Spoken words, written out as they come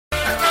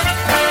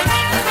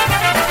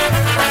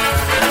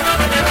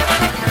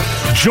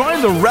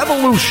Join the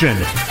revolution.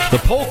 The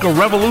Polka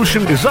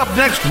Revolution is up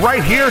next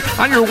right here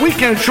on your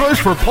weekend choice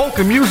for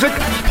polka music,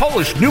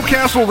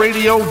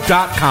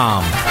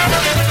 PolishNewcastleRadio.com.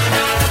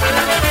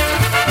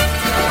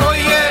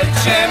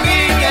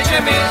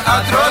 Jedziemy,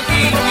 a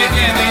drogi nie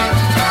wiemy,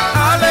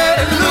 ale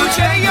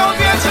ludzie ją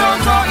wiedzą,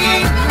 to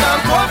i nam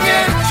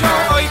powiedzą.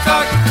 Oj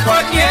tak,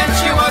 ładnie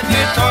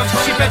to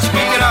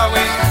ścipeczki grały,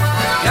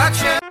 jak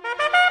się...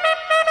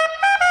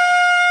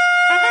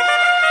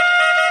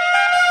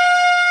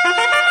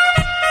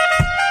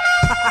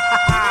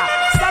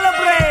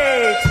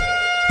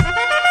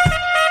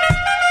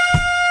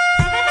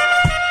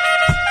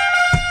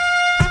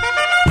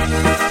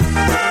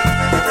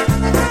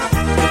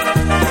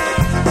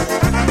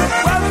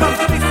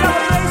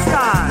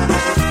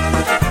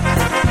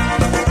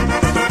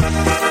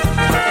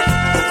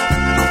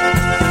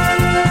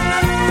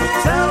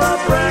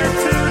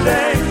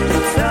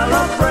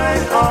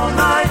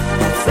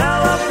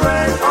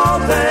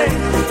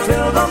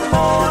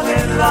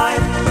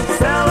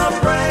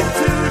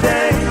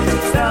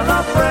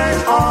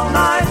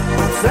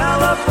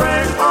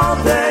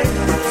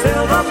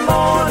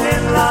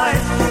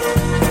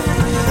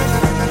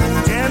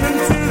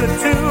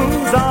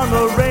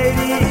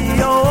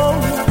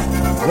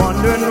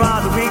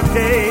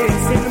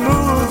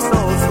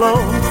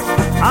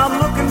 I'm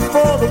looking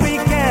for the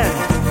weekend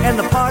and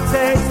the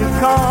party to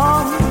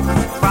come.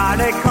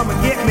 Friday, come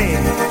and get me.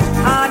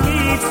 I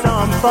need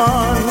some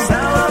fun.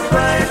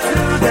 Celebrate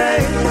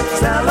today,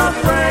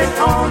 celebrate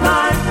all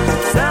night,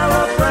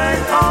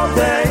 celebrate all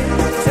day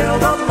till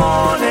the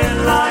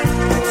morning light.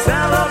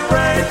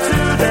 Celebrate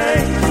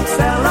today,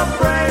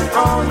 celebrate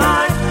all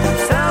night,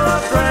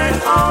 celebrate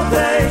all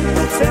day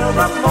till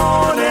the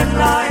morning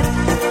light.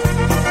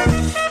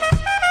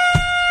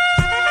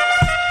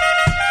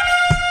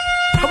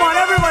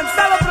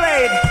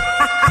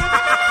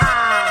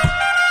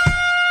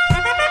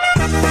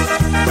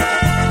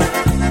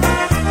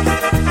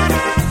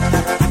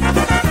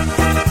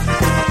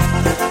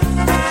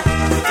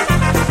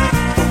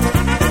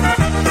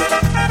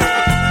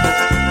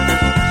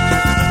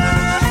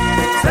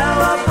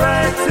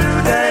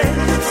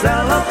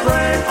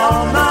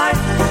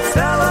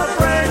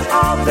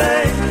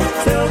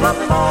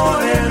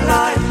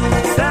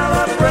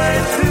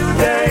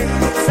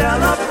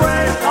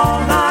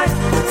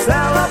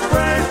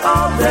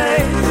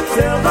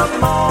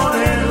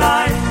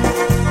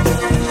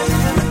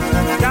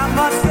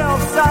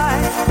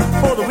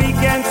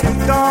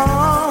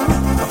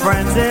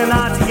 And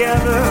I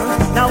together,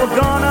 now we're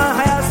gonna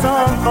have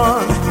some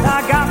fun.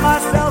 I got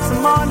myself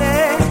some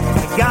money,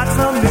 got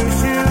some new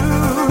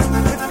shoes.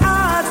 With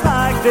times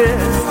like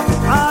this,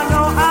 I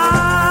know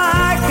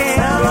I can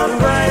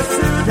celebrate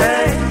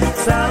today,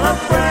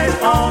 celebrate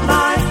all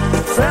night,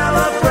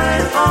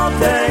 celebrate all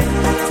day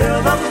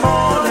till the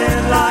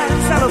morning light.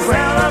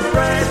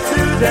 Celebrate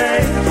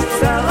today,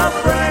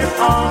 celebrate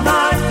all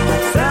night,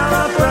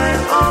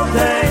 celebrate all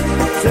day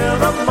till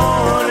the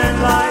morning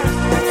light.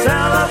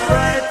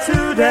 Celebrate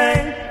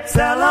today,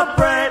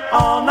 celebrate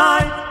all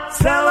night,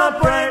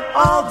 celebrate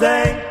all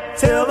day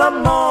till the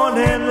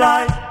morning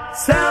light.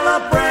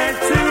 Celebrate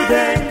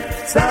today,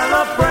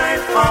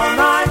 celebrate all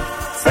night,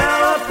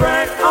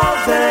 celebrate all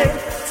day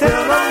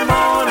till the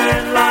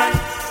morning light.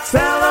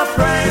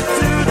 Celebrate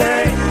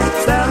today,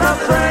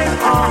 celebrate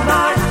all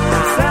night,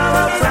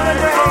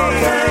 celebrate all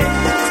day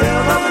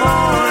till the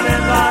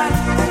morning light.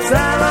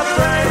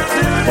 Celebrate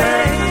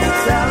today,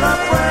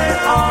 celebrate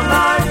all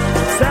night,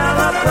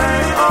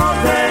 celebrate all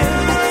day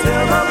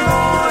till the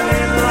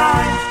morning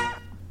light.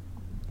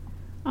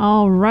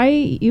 All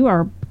right, you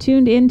are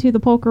tuned into the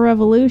Polka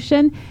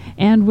Revolution,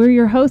 and we're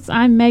your hosts.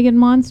 I'm Megan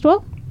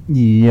Monstwell.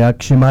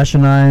 Yakshimash,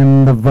 and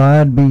I'm the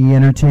VOD, be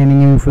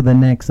entertaining you for the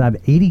next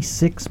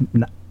 86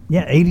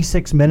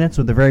 minutes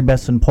with the very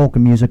best in polka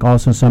music.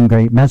 Also some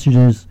great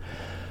messages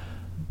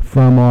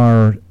from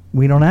our,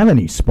 we don't have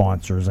any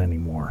sponsors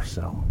anymore,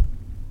 so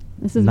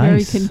this is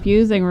nice. Very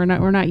confusing. We're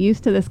not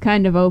used to this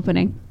kind of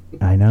opening.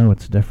 I know,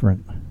 it's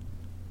different.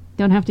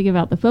 Don't have to give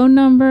out the phone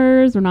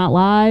numbers. We're not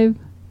live.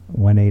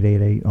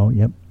 1-888. Oh,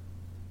 yep.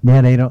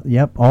 Yeah, they don't.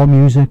 Yep, all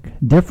music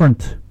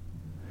different.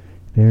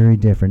 Very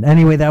different.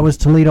 Anyway, that was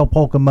Toledo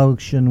Polka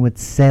Motion with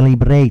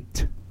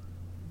Celebrate,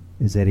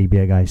 as Eddie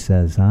Big Eye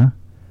says, huh?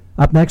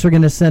 Up next, we're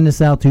going to send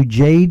this out to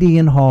JD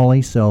and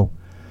Holly, so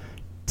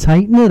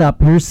tighten it up.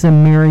 Here's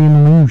some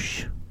Marion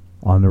Loosh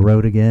on the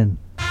road again.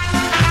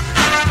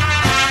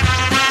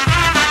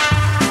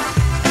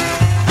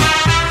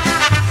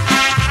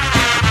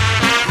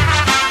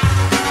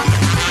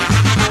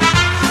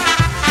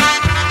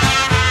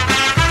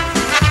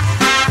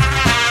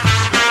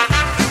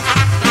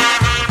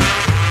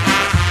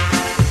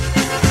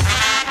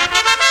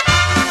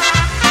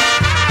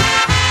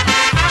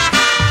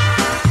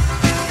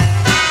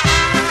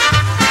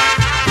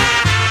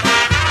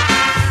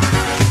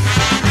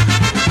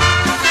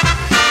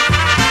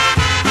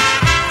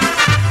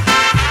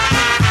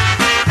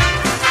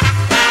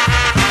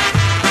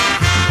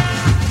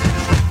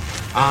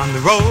 On the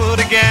road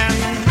again,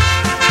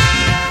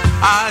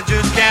 I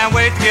just can't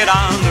wait to get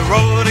on the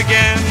road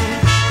again.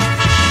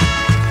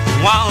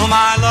 While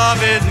my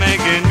love is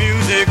making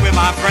music with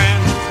my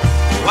friends,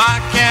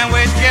 I can't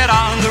wait to get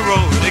on the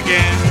road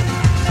again.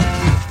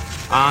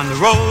 On the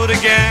road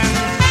again,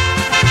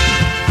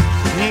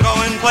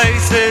 going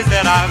places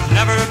that I've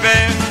never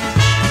been,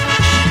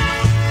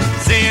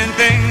 seeing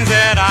things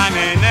that I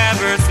may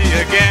never see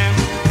again.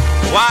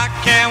 I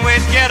can't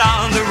wait to get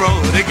on the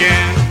road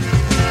again.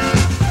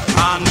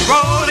 On the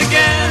road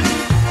again,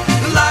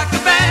 like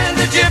a band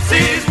of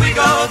gypsies, we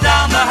go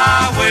down the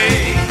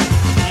highway.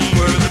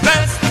 We're the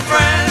best of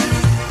friends,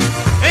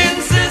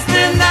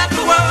 insisting that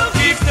the world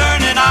keeps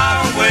turning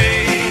our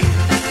way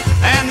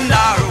and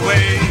our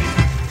way.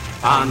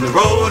 On the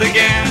road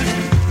again,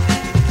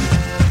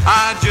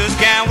 I just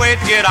can't wait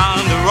to get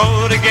on the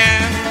road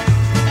again.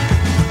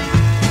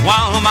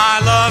 While my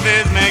love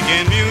is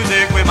making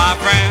music with my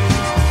friends,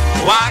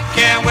 I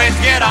can't wait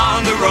to get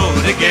on the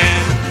road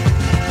again.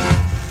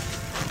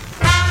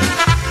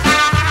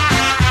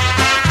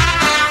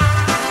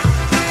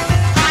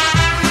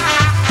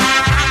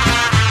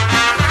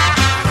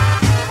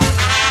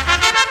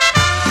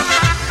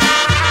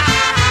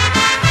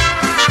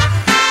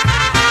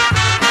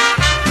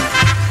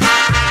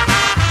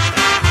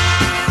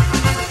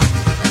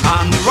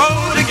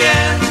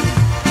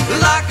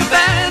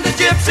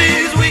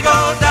 We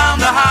go down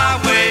the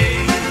highway.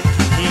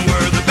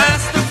 We're the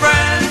best of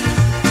friends,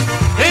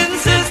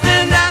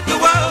 insisting that the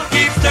world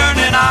keeps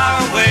turning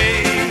our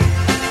way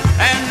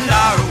and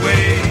our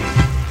way.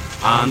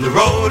 On the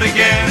road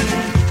again,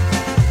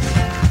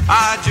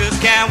 I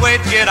just can't wait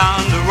to get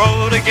on the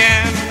road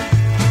again.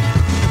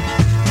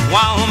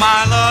 While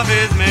my love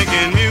is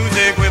making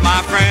music with my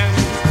friends,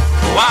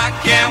 I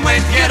can't wait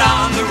to get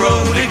on the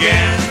road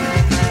again.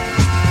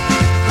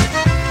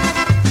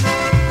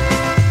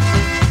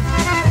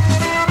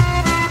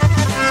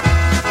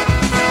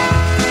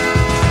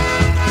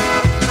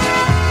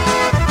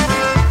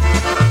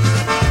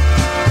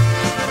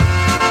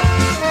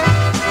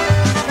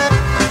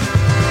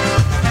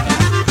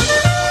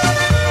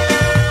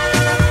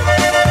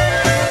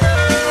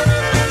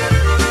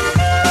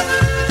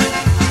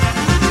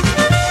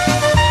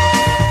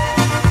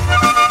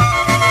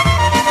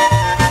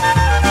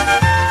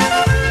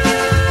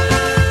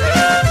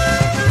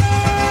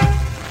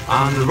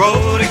 On the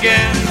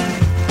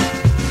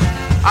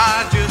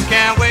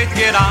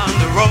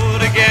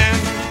road again,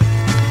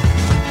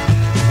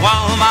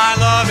 while my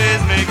love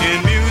is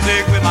making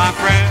music with my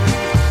friends,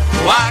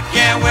 I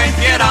can't wait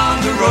to get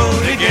on the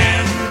road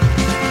again.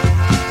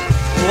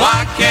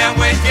 I can't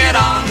wait to get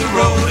on the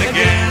road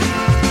again.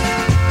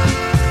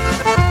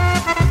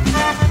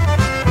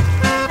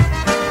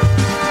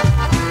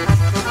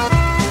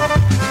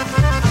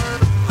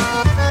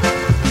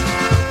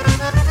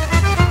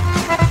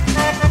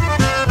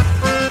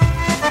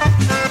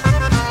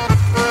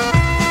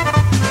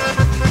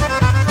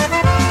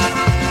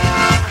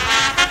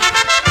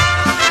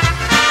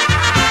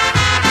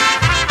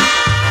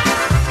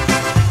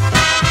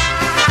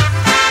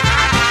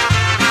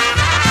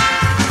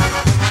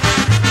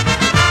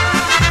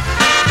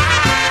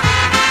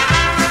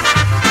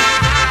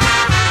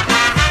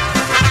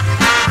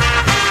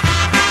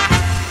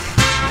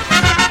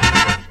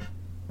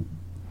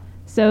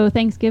 So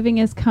Thanksgiving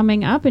is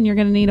coming up, and you're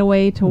going to need a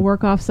way to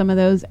work off some of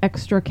those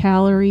extra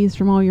calories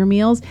from all your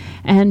meals.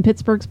 And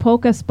Pittsburgh's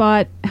Polka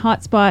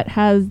Hotspot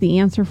has the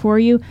answer for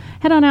you.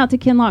 Head on out to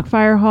Kinloch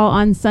Fire Hall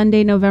on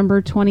Sunday,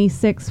 November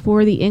 26th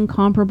for the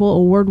incomparable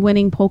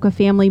award-winning Polka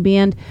Family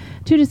Band,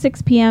 2 to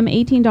 6 p.m.,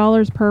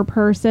 $18 per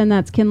person.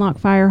 That's Kinloch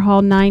Fire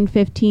Hall,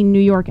 915 New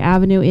York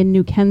Avenue in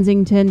New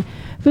Kensington.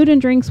 Food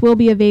and drinks will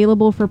be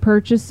available for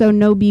purchase, so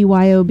no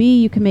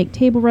BYOB. You can make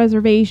table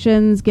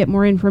reservations, get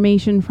more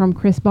information from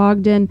Chris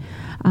Bogdan.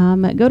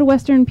 Go to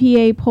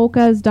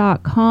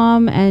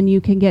westernpapolkas.com and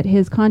you can get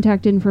his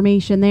contact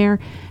information there.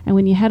 And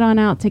when you head on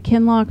out to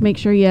Kinloch, make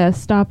sure you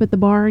stop at the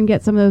bar and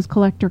get some of those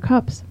collector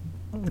cups.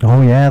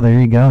 Oh, yeah,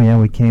 there you go. Yeah,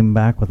 we came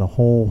back with a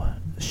whole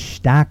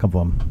stack of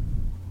them.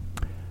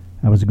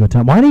 That was a good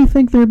time. Why do you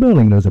think they're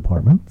building those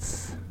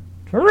apartments?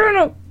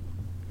 Toronto!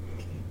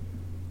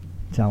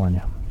 Telling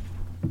you.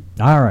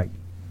 All right.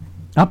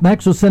 Up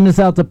next, we'll send this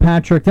out to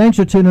Patrick. Thanks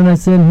for tuning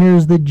us in.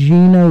 Here's the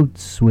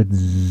G-Notes with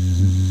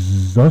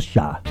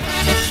Zosia.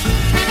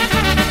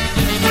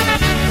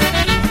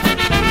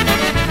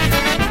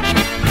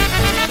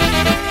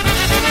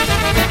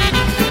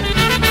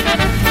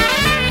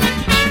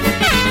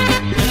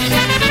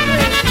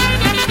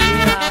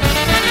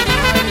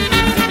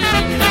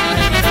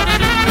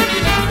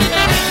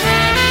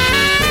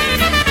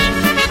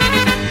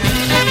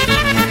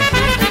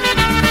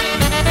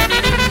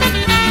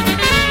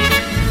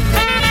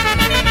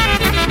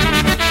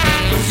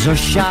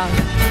 Zosia,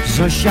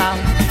 Zosia,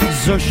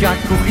 Zosia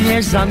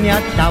kuchnię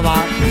zamiatała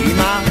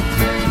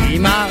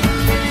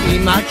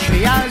Ima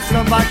czyja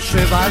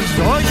zobaczyła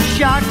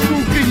Zosia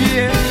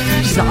kuchnię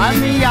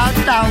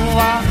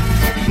zamiatała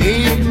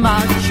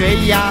Ima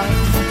czyja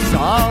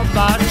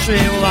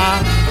zobaczyła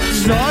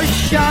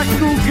Zosia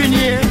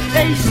kuchnię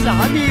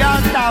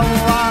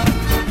zamiatała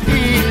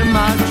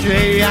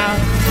Macieja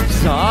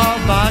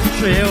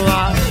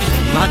zobaczyła.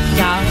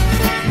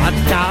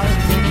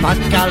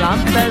 Matka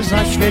lampę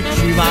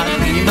zaświeciła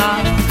i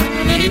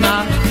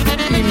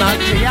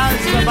Macieja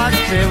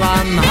zobaczyła.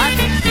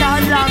 Matka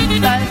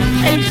lampę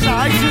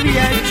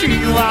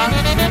zaświeciła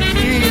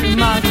i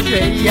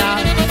Macieja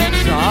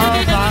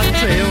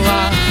zobaczyła.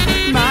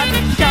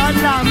 Matka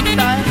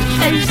lampę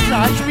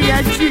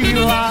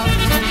zaświeciła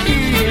i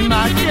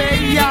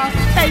Macieja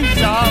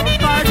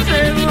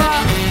zobaczyła.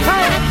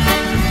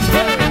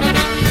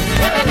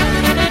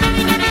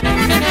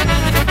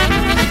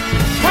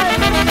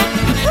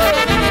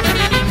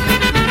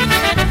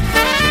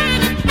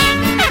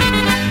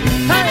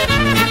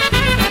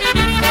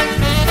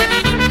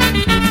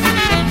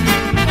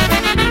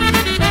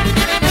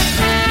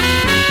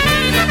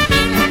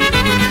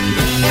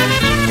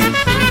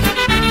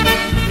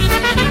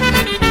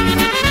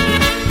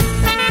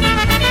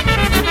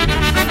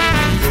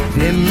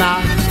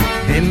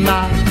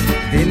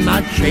 Wy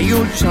Macieju,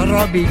 co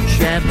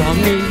robicie,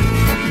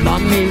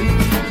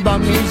 bo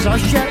mi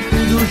Zosię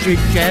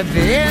uduszycie.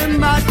 Wy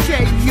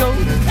Macieju,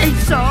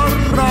 co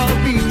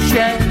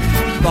robicie,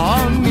 bo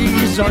mi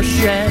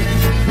Zosię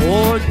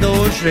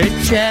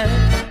uduszycie.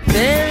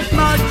 Wy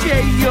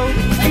Macieju,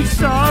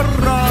 co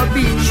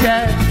robicie,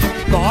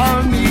 bo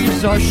mi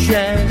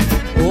Zosię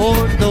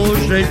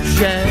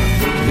uduszycie.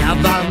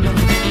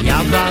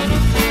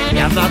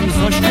 Ja wam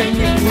Zośkę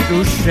nie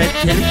uduszę,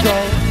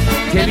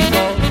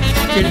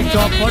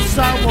 tylko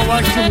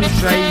pocałować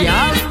muszę.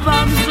 Ja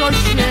wam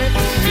Zośkę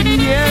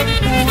nie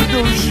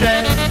uduszę,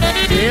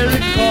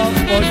 tylko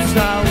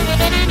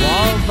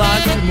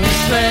pocałować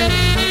muszę.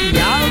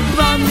 Ja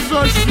wam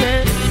Zośkę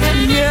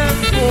nie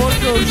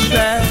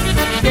uduszę,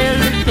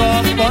 tylko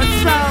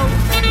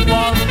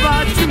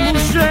pocałować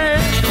muszę.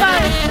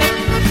 Hej,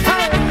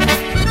 hej,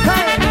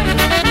 hej.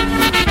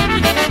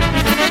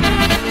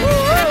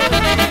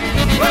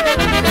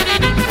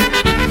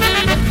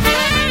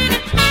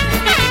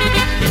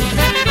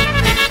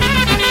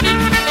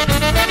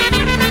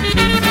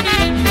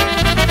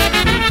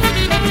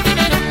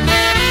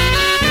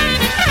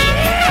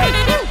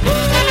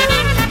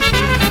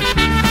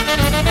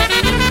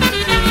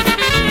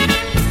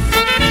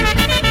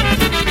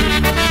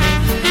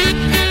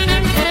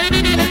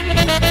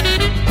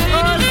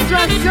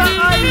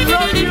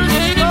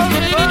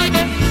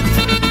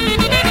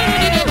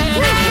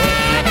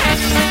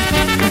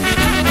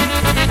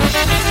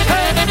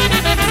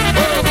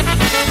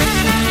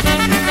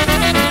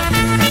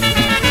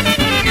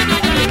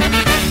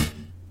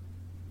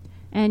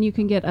 And you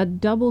can get a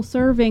double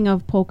serving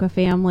of Polka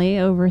Family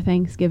over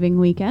Thanksgiving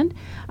weekend.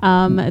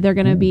 They're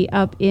going to be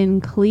up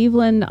in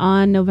Cleveland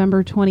on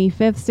November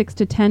 25th, 6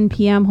 to 10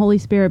 p.m. Holy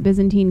Spirit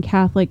Byzantine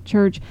Catholic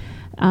Church.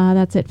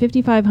 That's at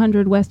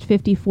 5500 West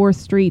 54th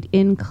Street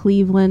in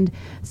Cleveland.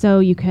 So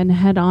you can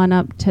head on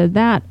up to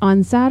that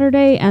on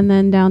Saturday and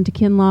then down to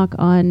Kinloch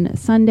on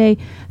Sunday.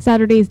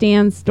 Saturday's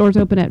dance, doors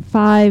open at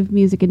 5,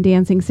 music and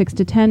dancing 6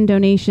 to 10.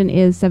 Donation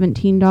is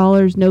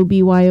 $17, no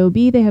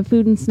BYOB. They have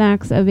food and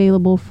snacks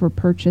available for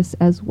purchase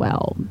as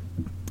well.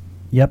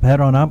 Yep,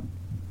 head on up.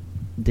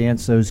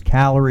 Dance those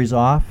calories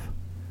off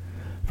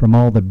from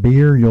all the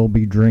beer you'll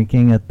be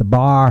drinking at the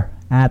bar.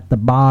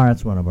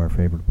 That's one of our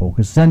favorite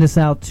polkas. Send us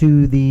out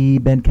to the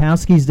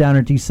Benkowskis down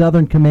at the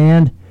Southern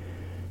Command.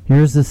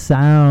 Here's the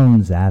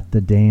sounds at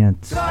the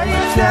dance.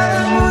 Grajcie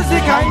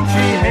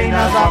muzykańczy, hej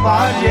na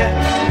zabawie,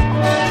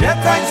 gdzie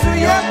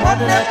tańcuje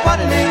ładne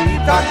panny i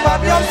tak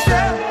bawią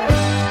się.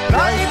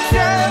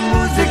 Grajcie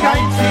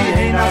muzykańczy,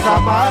 hej na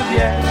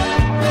zabawie,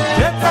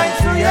 gdzie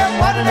tańcuje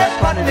ładne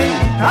panny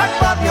i tak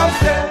bawią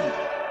się.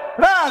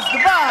 Raz,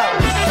 dwa!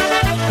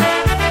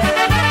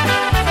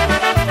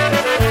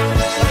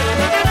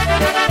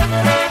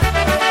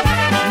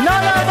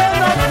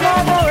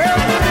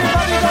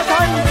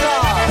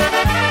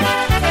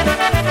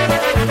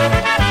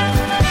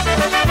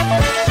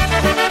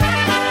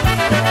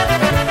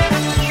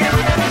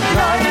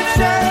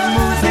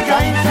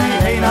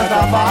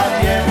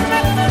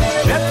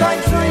 Gdzie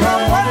tańcują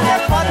ładne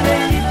panny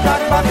i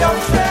tak bawią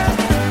się.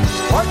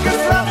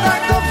 Orkiestra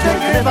tak dobrze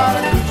grywa,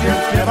 ludzie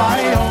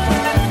śpiewają.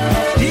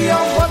 Piją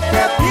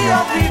wódkę, piją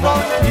piwo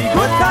i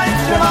good time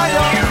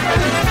trzymają.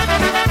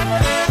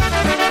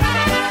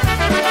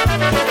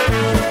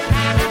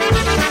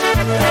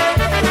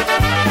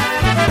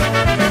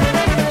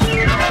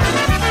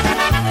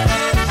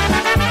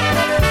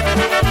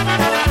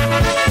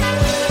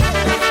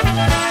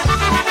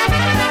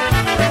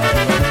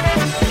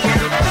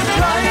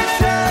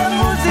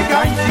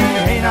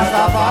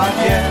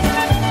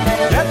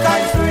 Gdzie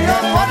tańcują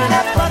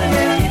ładne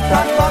panny i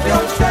tak bawią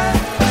się.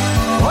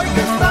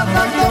 Orkiestra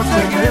tak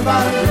dobrze grywa,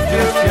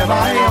 ludzie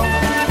śpiewają.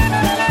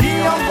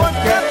 Piją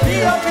wódkę,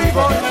 piją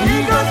piwo i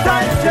go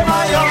tańce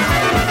mają.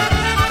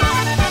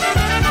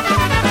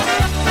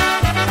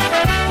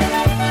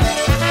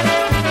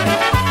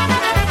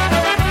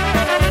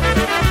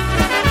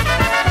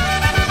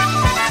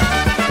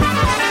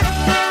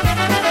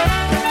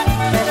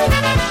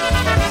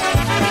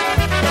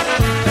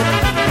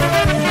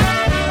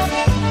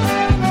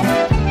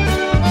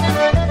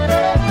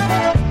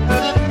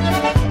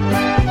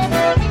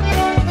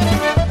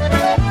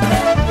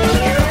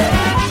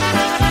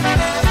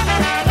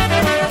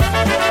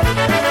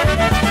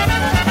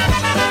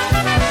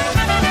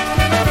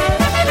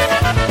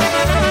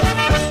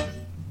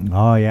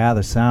 Oh, yeah,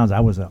 the sounds.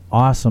 That was an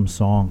awesome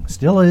song.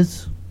 Still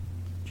is.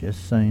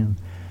 Just saying.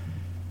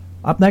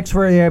 Up next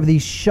for you, I have the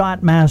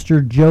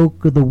Shotmaster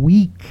Joke of the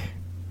Week.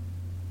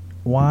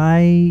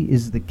 Why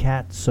is the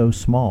cat so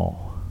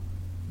small?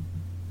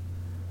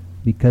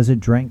 Because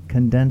it drank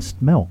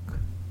condensed milk.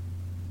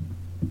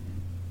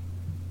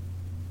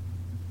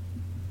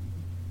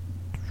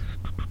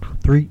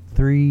 Three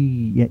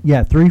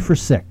for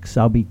 6.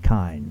 I'll be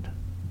kind.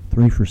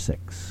 3 for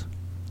 6.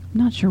 I'm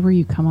not sure where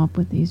you come up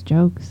with these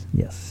jokes.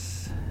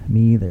 Yes,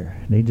 me either.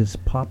 They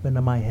just pop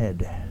into my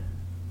head.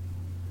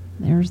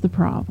 There's the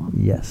problem.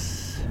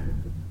 Yes.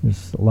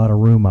 There's a lot of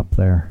room up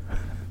there.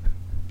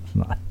 It's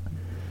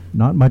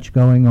not much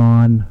going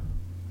on.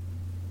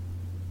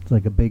 It's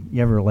like a big,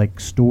 you ever like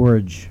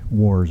Storage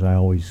Wars? I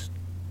always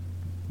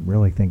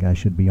really think I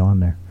should be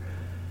on there.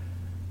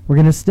 We're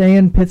going to stay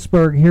in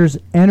Pittsburgh. Here's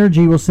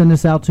Energy. We'll send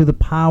this out to the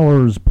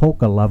Powers,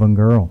 Polka Lovin'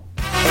 Girl.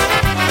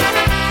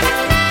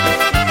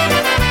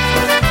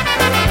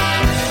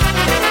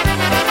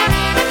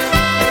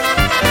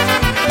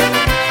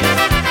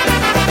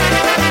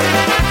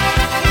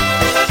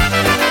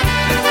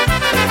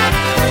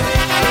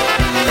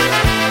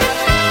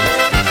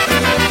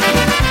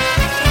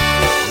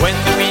 When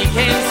the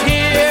weekend's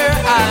here,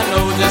 I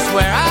know just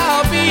where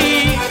I'll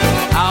be.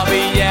 I'll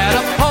be at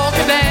a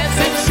polka dance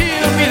and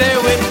she'll be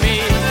there with me.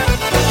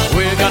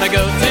 We're gonna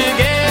go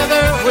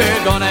together,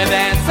 we're gonna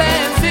dance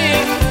and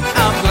sing.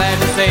 I'm glad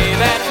to say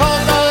that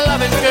polka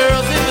loving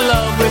girl's in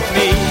love with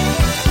me.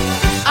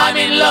 I'm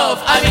in love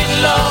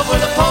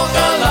with a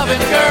polka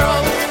loving girl.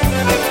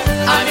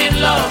 I'm in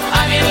love,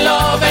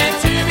 and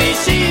to me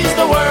she's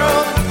the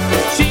world.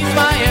 She's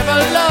my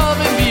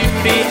ever-loving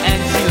beauty, and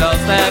she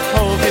loves that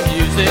polka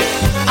music.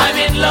 I'm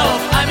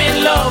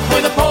in love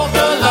with a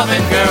polka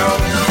loving girl.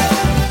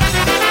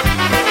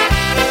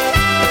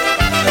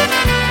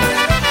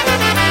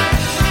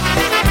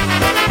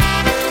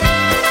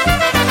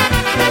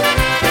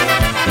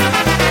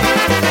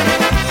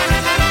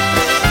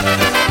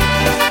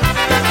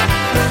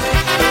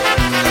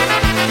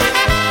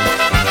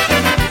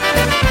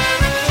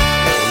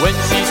 When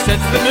she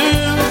sets the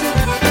mood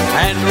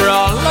and we're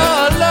all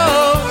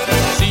alone,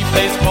 she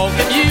plays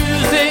polka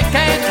music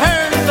and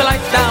turns the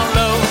lights down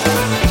low.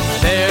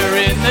 There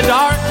in the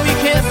dark we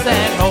kiss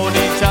and hold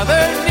each other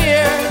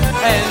near,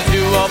 and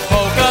to a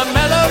polka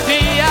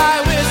melody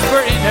I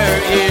whisper in her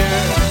ear.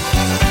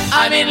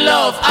 I'm in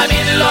love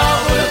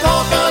with a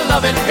polka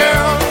loving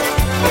girl.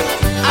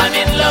 I'm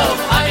in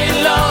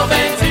love,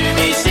 and to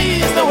me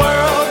she's the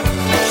world.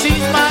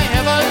 She's my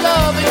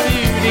ever-loving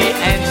beauty,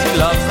 and she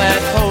loves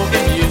that polka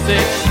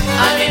music.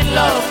 I'm in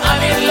love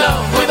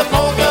with a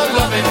polka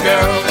loving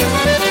girl.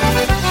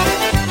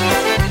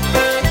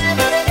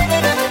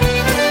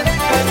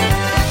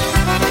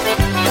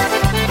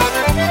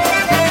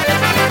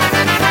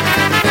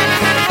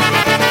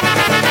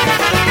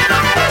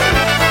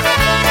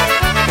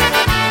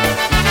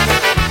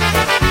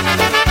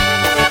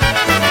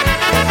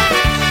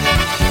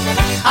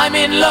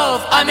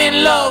 I'm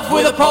in love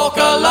with a polka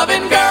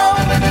loving girl.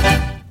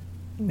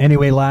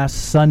 Anyway,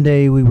 last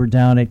Sunday we were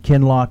down at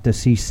Kinloch to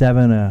see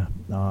Seven, a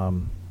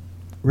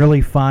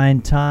really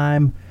fine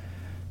time.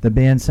 The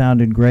band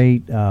sounded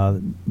great.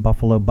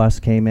 Buffalo Bus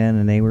came in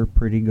and they were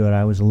pretty good.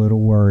 I was a little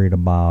worried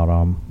about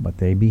them, but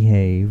they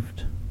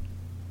behaved.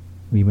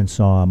 We even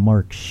saw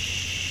Mark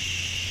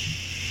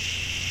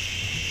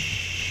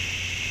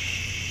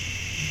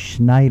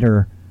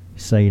Schneider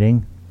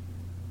sighting.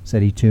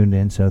 Said he tuned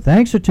in. So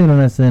thanks for tuning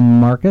us in,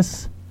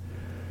 Marcus.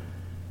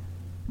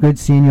 Good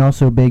seeing you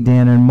also, Big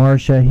Dan and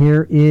Marcia.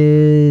 Here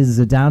is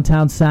the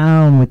Downtown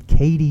Sound with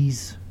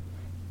Katie's.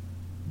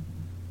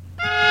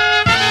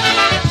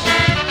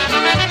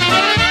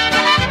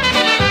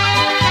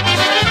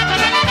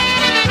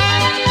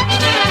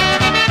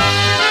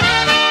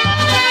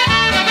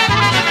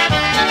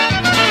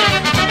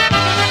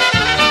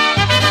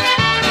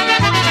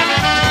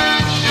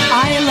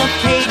 I love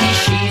Katie,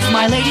 she's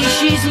my lady,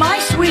 she's my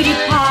sweetie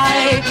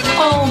pie.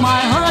 Oh,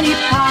 my honey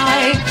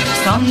pie.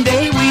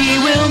 Someday we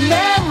will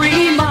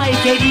marry, my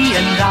Katie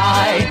and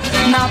I.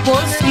 Na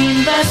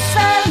polskim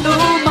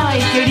weselu, my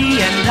Katie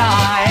and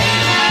I.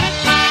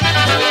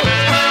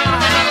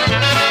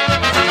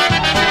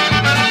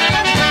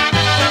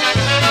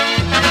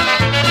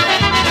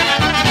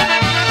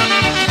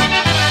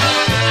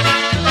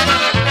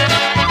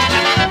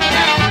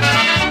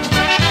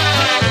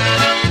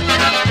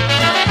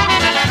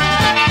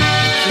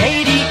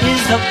 Katie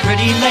is a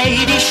pretty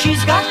lady,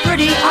 she's got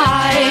pretty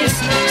eyes,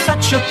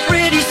 such a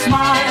pretty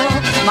smile.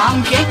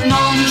 Mam piękną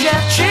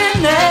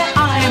dziewczynę,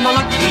 I'm a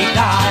lucky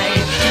guy.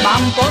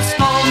 Mam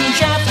polską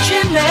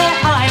dziewczynę,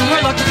 I'm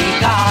a lucky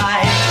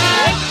guy.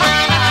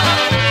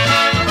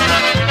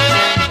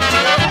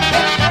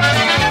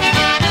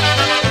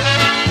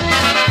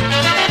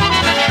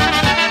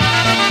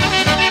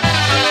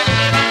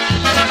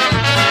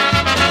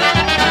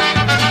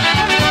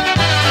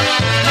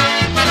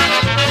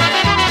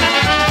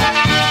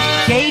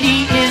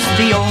 Katie is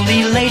the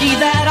only lady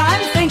that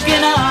I'm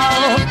thinking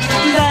of,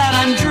 that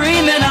I'm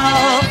dreaming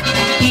of.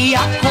 I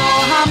ja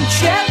kocham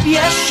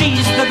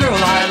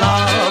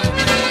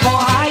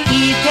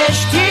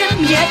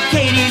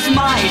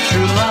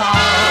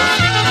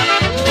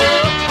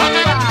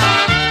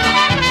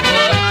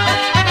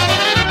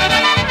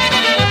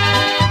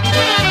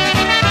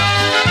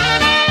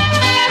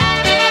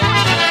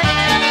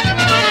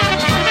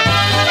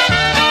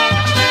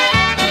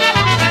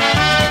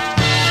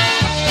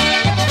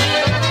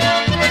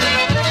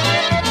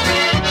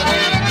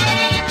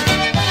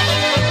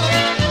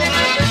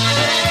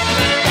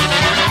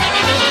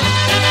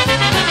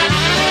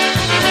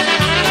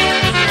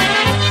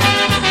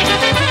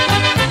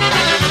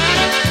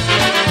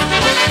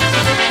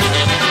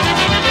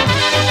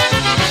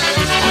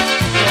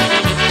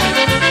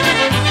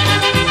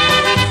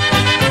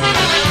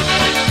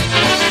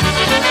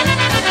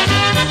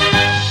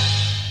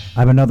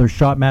I have another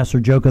Shotmaster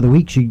joke of the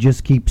week. She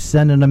just keeps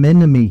sending them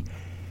in to me.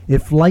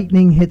 If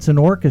lightning hits an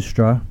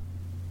orchestra,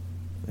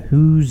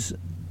 who's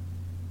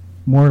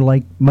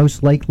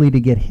most likely to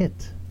get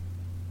hit?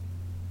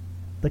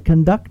 The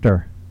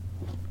conductor.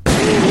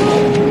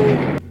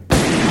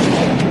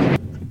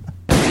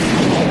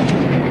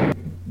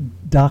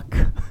 Duck.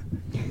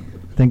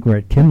 I think we're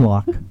at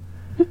Kinloch.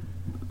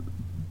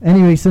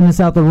 Anyway, send us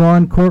out to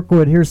Ron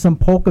Corkwood. Here's some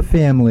Polka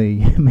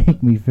Family.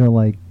 Make me feel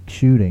like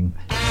shooting.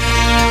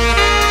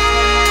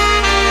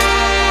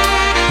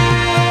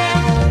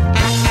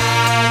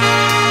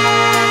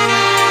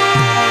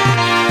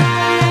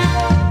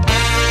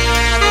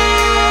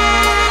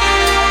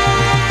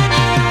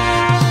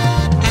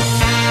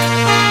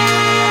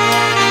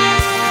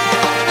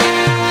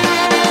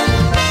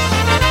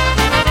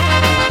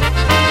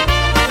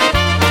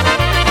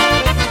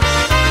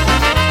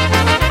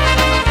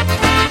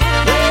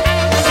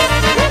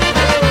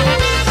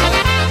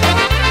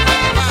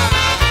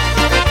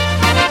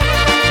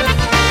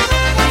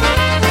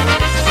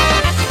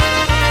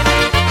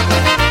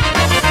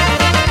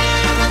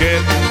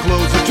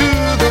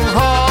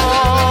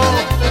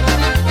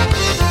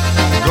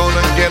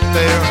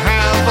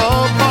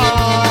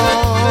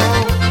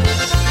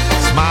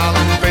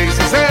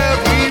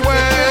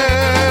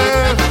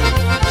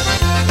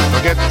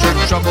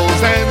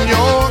 Troubles and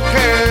your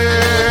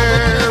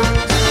cares.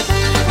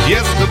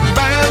 Yes, the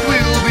band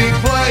will be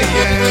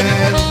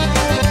playing.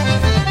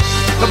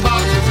 The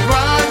box is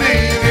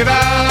grinding it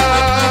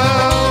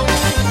out.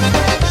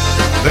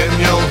 Then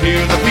you'll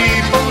hear the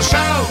people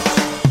shout.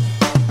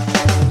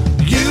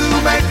 You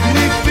make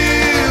me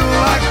feel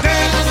like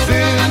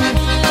dancing.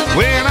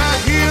 When I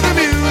hear the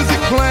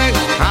music play,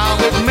 how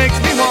it makes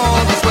me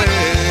want to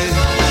sway.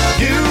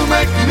 You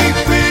make me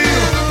feel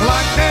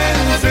like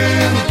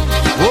dancing.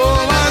 Oh,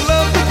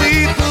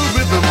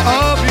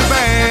 of your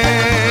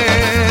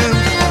band.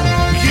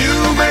 You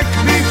make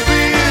me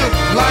feel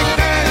like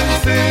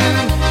dancing.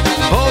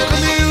 Polka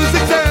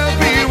music's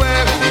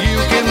everywhere.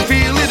 You can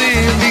feel it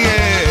in the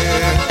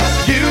air.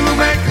 You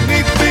make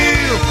me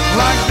feel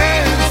like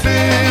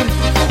dancing.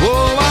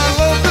 Oh, I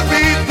love the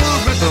beat, the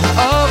rhythm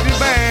of your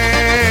band.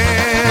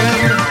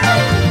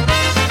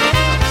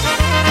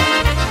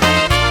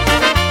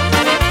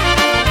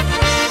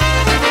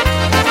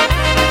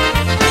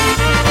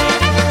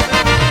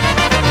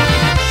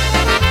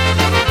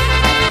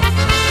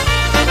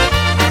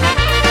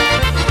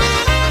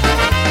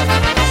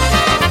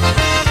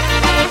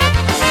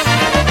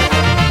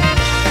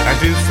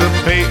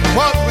 Anticipating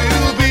what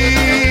will be.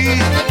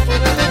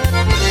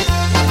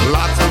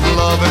 Lots of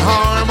love and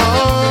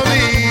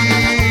harmony.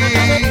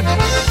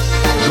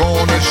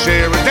 Gonna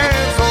share a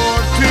dance or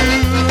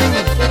two.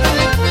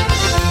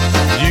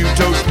 You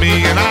toast me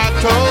and I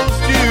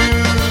toast you.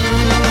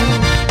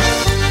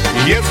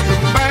 Yes, the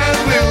band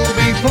will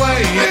be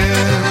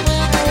playing.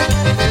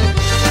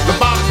 The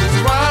box is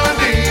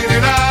grinding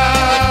it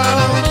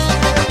out.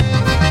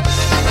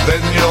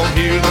 Then you'll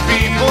hear the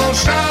people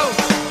shout.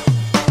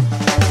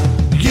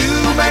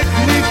 Make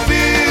me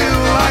feel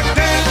like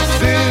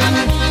dancing.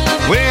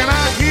 When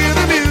I hear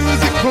the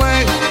music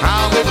play,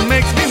 how it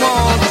makes me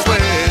want to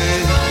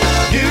sway.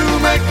 You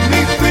make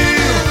me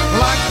feel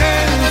like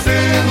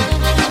dancing.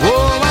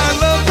 Oh, I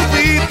love the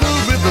beat, the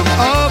rhythm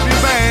of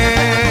your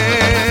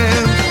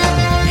band.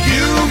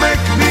 You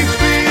make me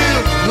feel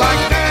like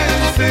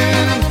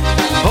dancing.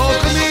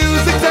 Polka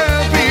music's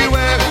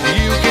everywhere.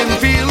 You can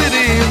feel it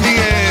in the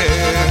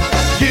air.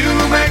 You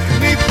make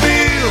me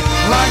feel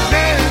like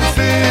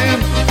dancing.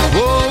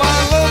 Oh, I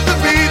love the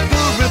beat,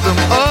 the rhythm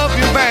of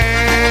your band.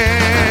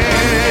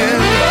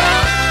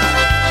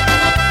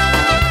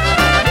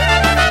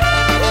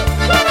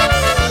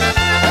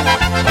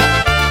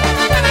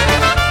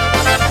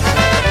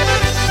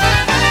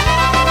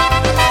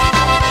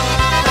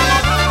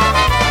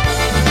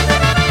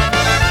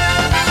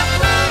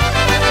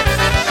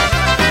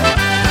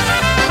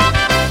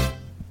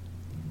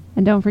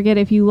 And don't forget,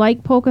 if you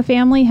like Polka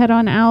Family, head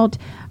on out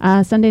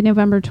Sunday,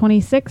 November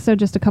 26th, so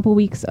just a couple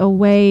weeks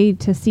away,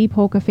 to see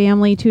Polka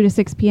Family, 2 to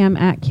 6 p.m.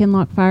 at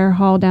Kinloch Fire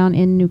Hall down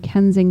in New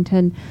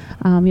Kensington.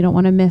 You don't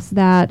want to miss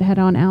that. Head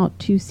on out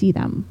to see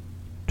them.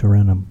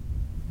 Tarentum.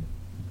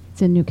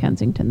 It's in New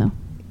Kensington, though.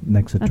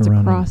 Next to That's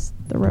Tarentum. across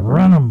the river.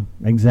 Tarentum.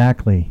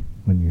 Exactly.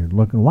 When you're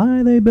looking, why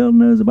are they building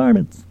those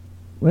apartments?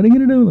 What are you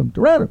going to do with them?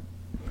 Tarentum.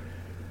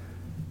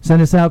 Send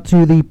us out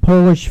to the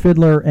Polish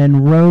Fiddler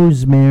and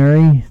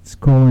Rosemary. It's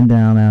cooling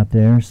down out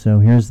there, so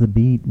here's the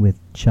beat with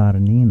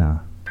Czarnina.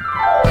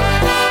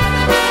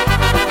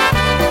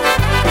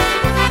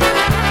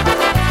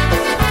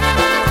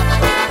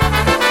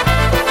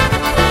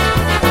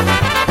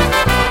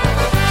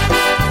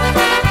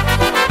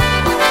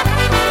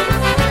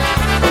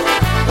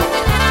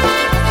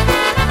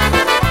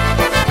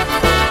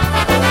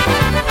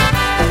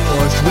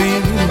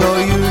 Poszły do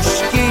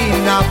Juszki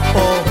na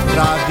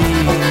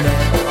poprawinę.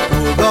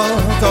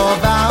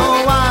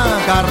 Ugotowała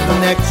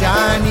garnek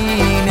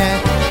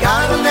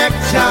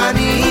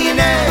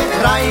cianinę,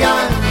 kraja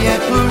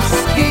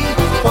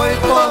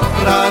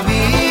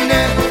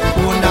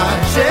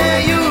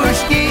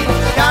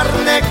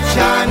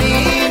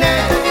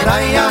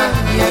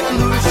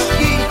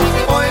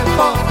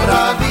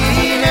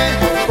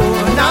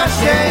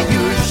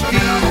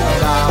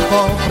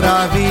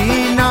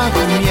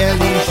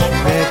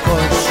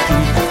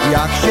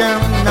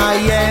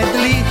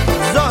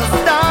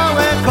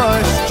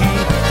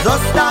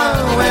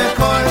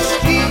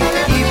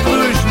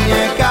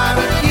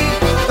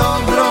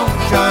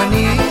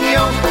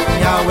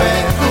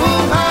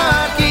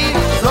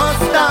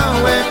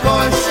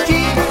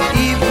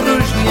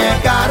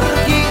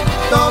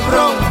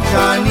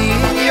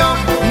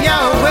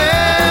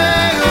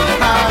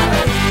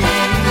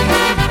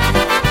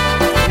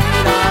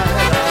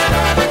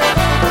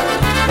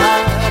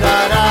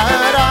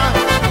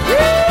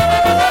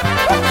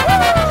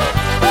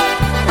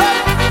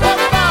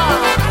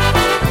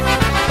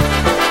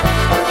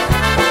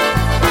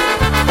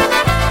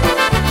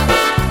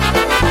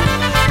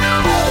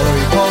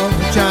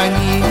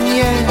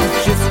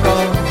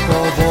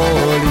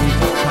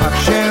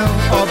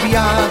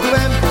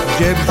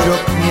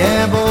brzuch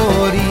mnie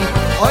boli,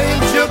 oj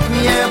brzuch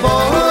mnie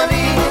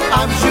boli,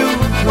 a w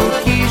brzuchu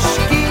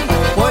kiszki,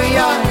 po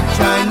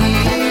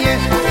jajczaninie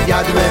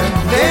zjadłem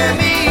 2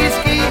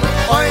 miski.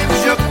 Oj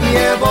brzuch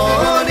mnie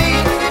boli,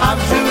 a w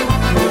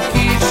brzuchu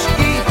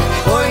kiszki,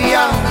 po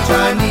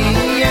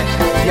jajczaninie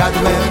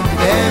zjadłem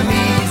 2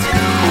 miski.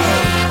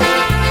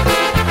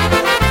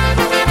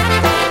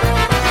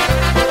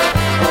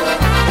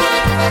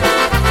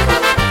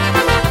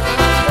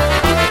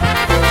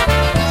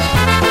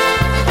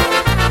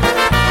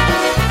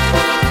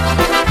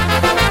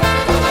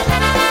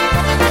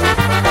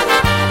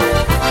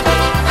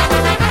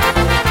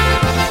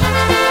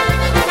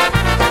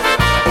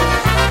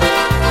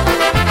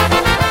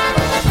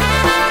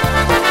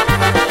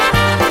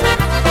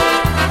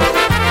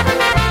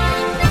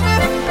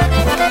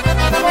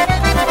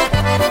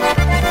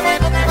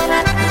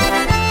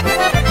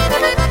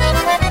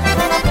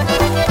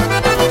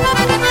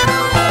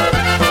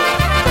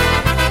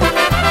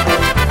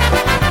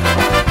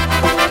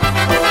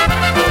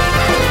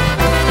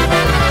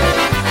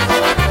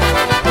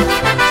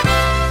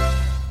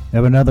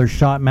 Have another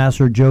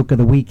Shotmaster joke of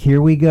the week.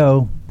 Here we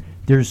go.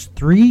 There's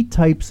 3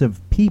 types of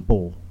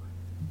people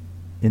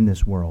in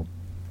this world.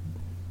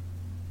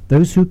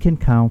 Those who can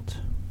count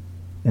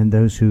and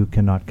those who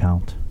cannot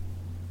count.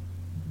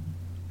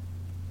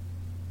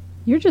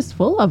 You're just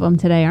full of them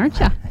today, aren't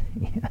you?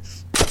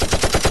 Yes.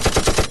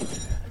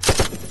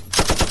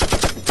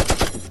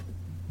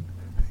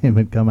 They've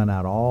been coming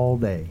out all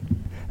day.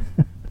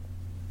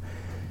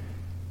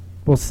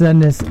 We'll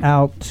send this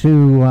out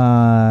to,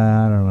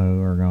 I don't know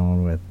who we're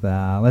going with.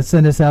 Let's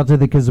send this out to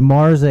the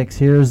Kazmarziks.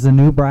 Here's the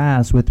new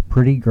brass with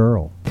Pretty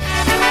Girl.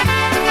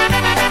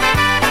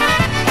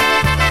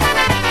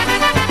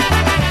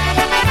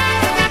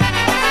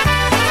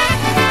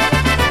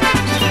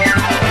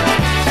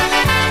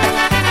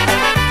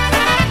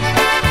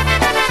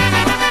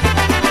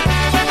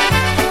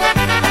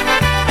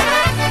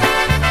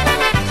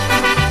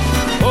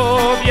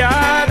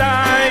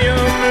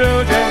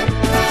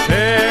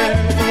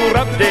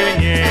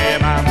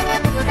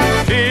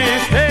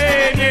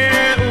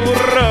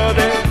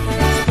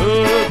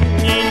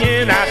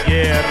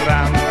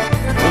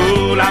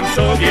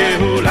 Sobie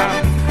hulam,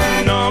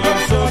 nogą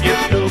sobie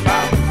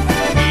tupam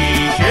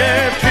i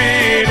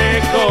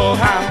dziewczyny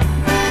kocham.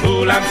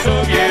 Hulam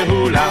sobie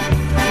hulam,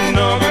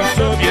 nogą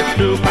sobie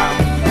tupam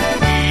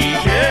i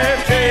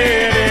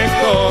dziewczyny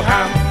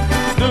kocham.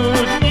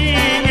 Studni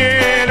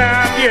nie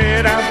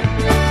nabieram,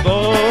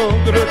 bo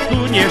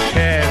grudku nie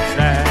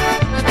siedzę.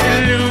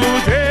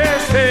 Ludzie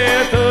się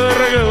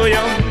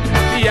torgują,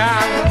 ja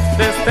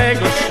się z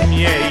tego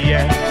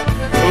śmieję.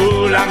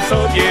 Hulam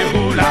sobie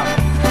hulam,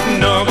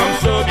 nogą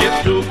sobie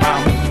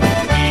tupam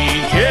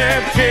i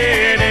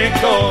dziewczyny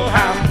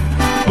kocham.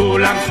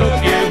 Hulam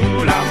sobie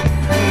hulam,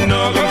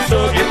 nogą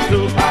sobie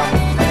tupam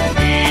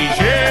i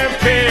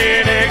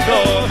dziewczyny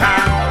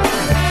kocham.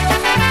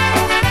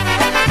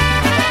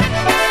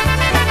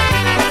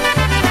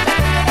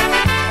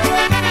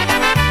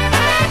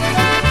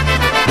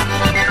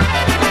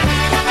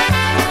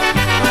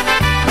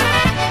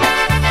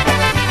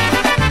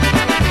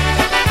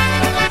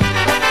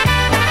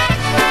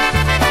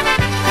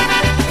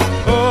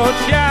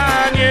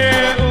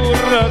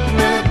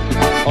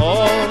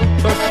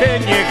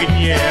 Nie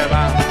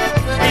gniewa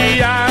i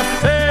ja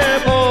se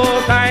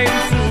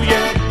potańcuję,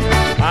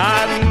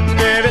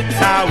 Annę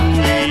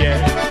wycałuję.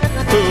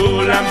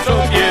 Hulam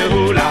sobie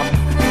hulam,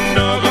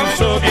 nogą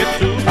sobie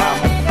tupam,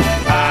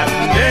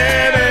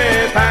 Annę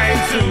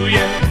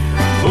wytańcuję.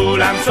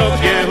 Hulam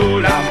sobie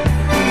hulam,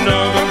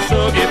 nogą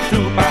sobie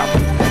tupam,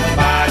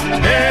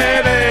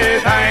 Annę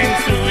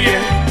wytańcuję.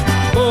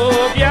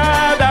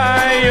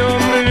 Powiadają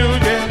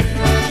ludzie,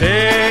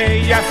 że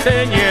ja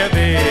se nie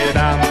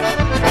wydam.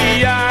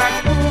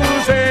 Jak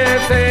użę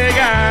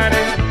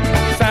cygary,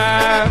 za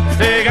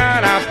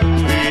cygara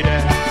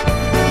pójdę.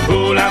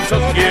 Hulam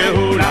sobie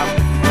hulam,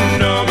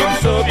 nogą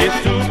sobie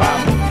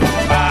tupam,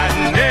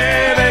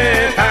 Annę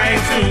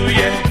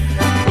wytańcuję.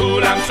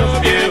 Hulam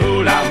sobie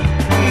hulam,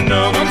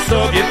 nogą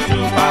sobie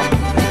tupam,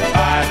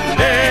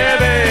 Annę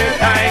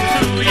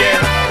wytańcuję.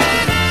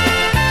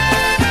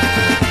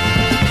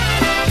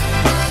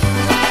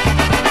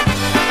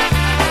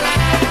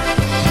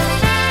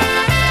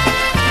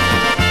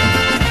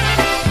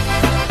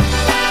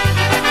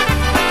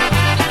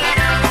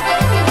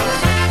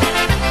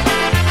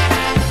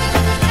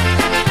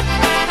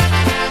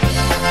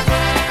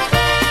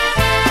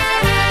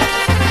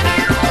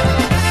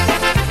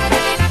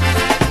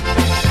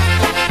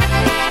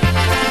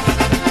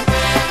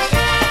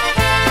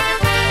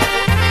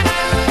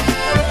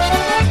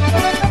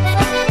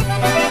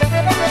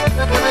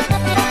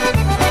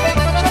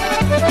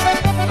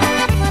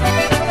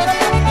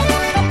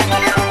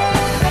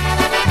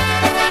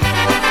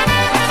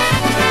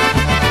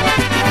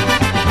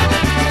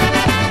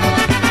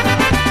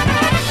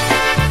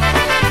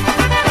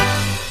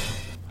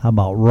 How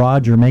about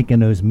Roger making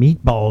those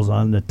meatballs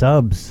on the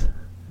tubs?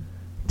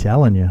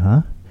 Telling you,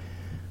 huh?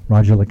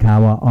 Roger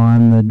Lakawa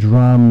on the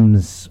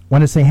drums.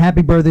 Want to say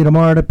happy birthday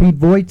tomorrow to Pete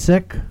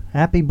Wojcik.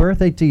 Happy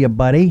birthday to you,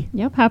 buddy.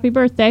 Yep, happy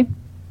birthday.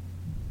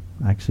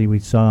 Actually, we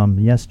saw him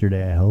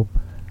yesterday, I hope.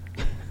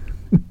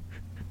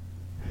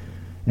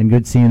 And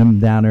good seeing him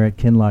down there at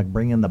Kinloch,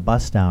 bringing the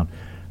bus down.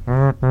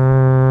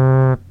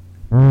 Had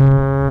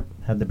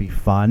to be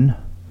fun.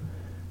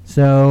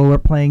 So we're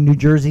playing New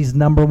Jersey's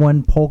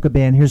 #1 polka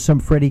band. Here's some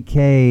Freddie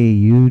K.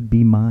 You'd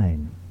Be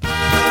Mine.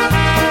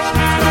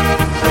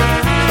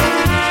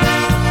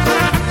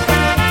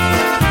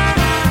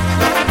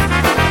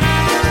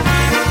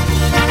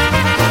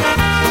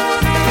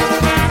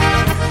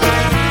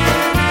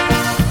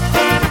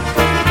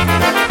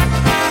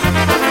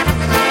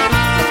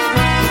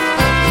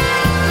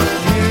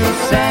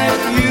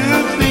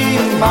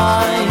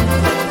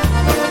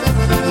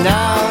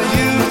 Now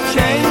you've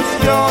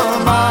changed your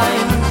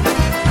mind.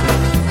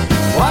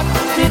 What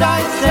did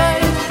I say?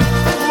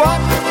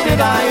 What did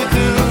I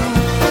do?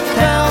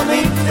 Tell me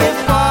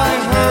if I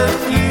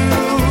hurt you.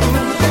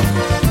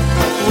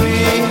 We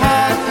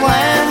had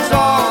plans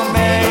all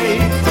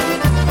made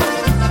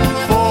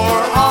for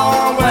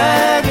our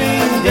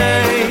wedding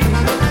day.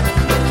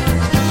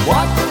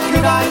 What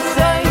could I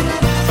say?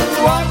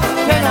 What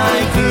can I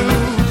do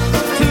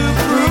to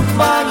prove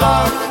my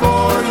love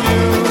for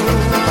you?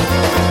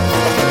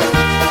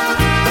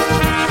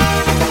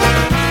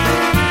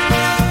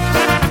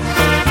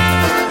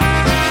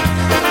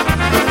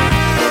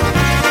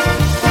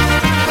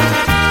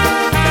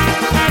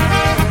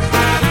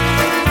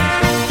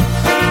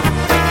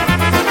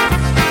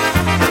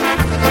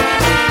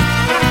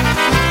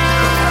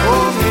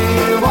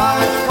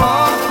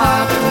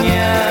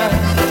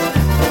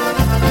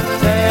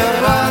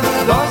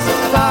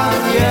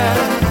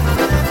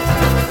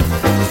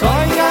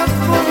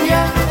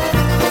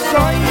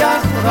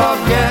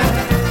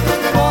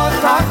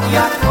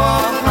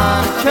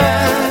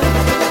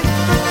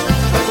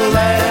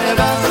 Let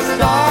us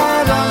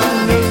start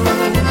anew.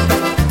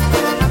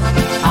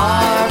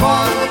 I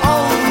want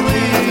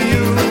only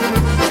you.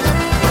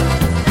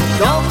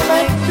 Don't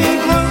make me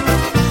blue.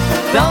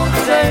 Don't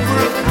say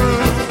we're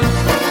through.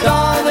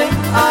 Darling,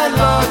 I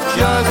love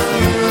just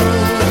you.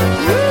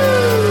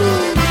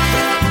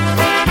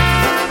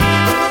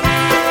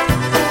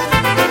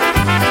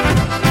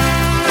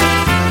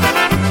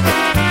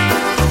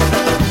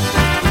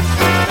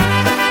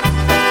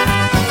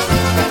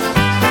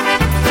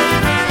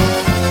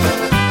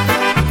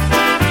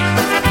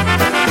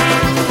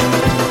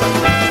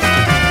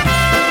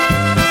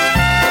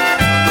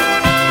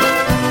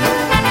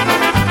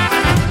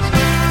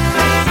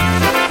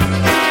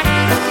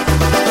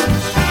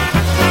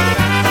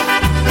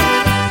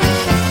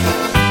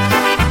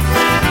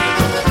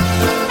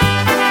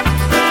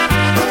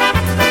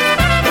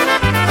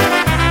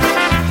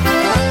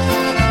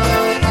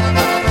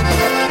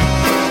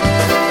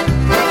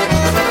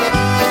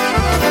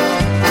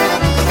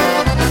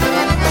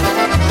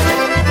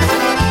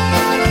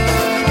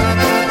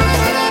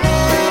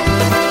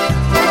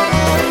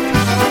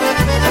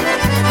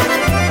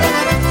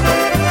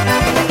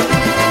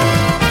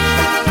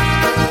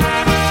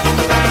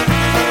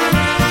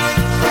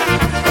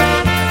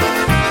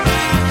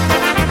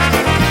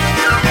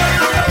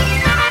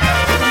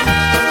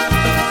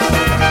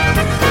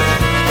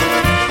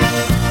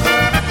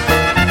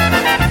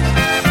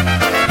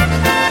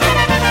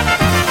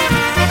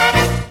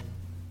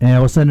 And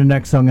we'll send the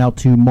next song out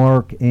to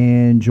Mark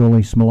and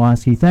Jolie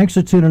Smolowski. Thanks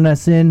for tuning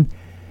us in.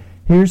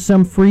 Here's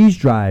some Freeze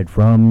Dried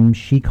from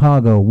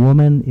Chicago.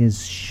 Woman is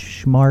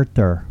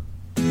smarter.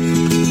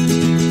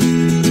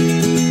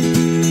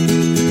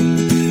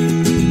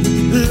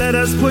 Let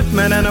us put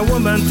man and a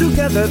woman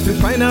together to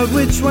find out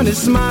which one is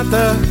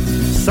smarter.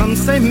 Some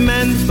say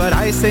men, but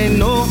I say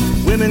no.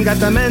 Women got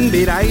the men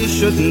beat, I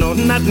should know,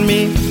 not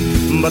me.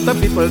 But the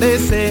people, they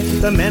say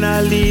the men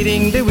are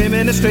leading the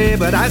women astray.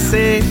 But I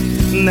say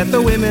that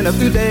the women of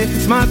today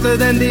smarter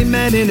than the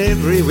men in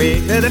every way.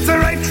 That's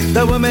alright,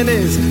 the woman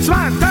is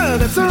smarter.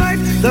 That's alright,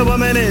 the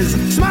woman is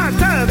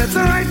smarter. That's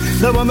alright,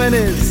 the woman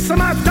is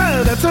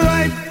smarter. That's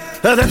alright,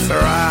 that's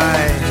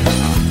alright.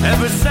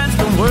 Ever since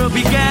the world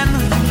began,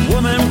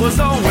 woman was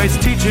always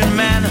teaching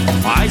man.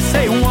 I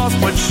say was,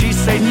 but she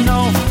say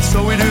no.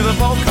 So we do the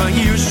polka,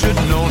 you should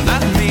know,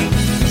 not me.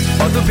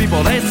 But the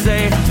people, they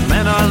say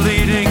men are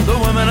leading the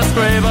women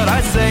astray. But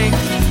I say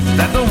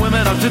that the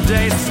women of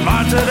today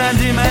smarter than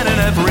the men in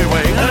every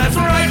way. That's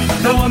right,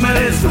 the woman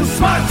is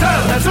smarter.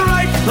 That's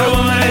right, the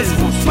woman is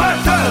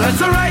smarter.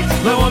 That's right,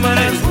 the woman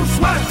is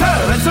smarter.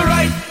 That's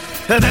right,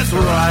 that's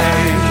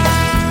right.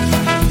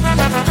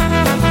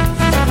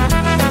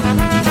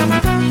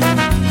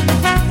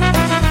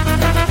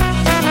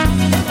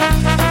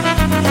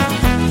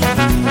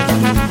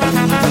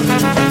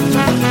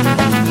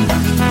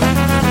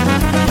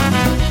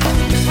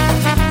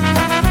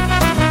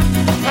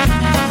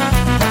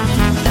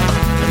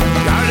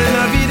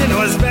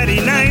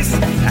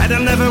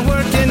 Adam never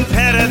worked in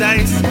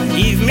paradise.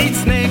 Eve meets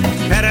snake,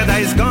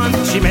 paradise gone.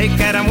 She make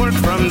Adam work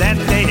from that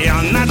day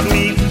on, not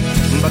me.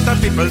 But the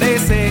people they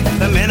say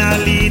the men are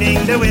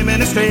leading the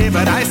women astray.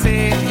 But I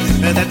say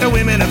that the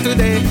women of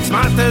today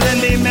smarter than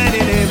the men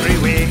in every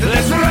way.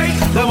 That's right,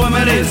 the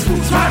woman is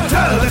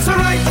smarter. That's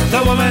right,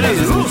 the woman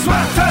is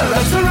smarter.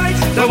 That's right,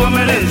 the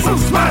woman is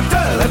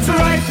smarter. That's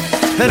right.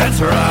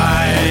 That's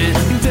right.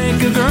 You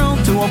take a girl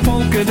to a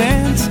polka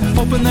dance,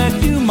 hoping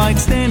that you might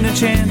stand a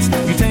chance.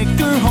 You take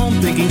her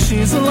home thinking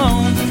she's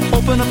alone.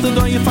 Open up the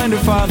door, you find her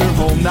father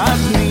home, not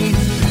me.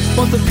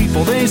 But the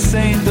people they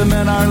say the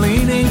men are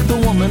leading the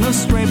woman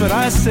astray. But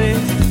I say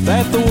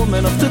that the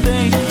woman of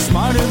today is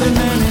smarter than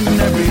men in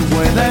every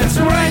way. That's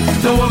right,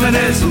 the woman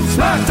is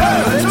smarter.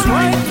 That's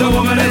right, the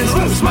woman is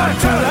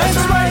smarter. That's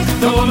right,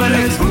 the woman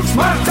is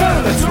smarter.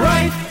 That's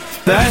right,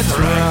 that's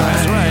right,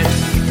 that's right.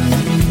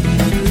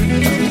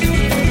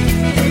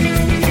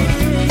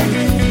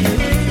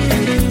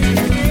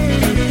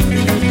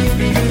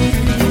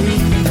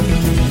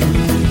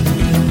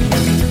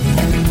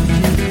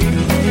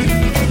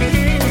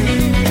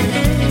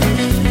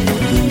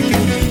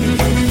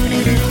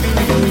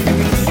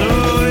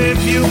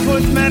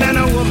 Man and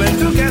a woman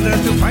together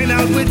to find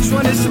out which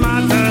one is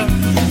smarter.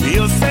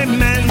 You'll say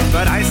men,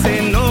 but I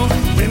say no.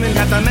 Women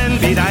got a man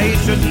beat, I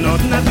should know,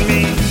 not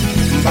me.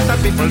 But the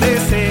people they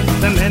say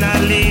the men are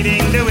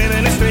leading the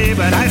women astray.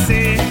 But I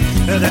say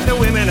that the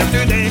women of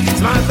today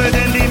smarter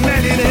than the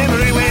men in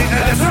every way.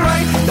 That's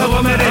right, the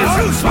woman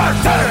is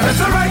smarter.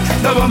 That's right,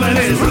 the woman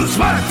is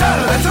smarter.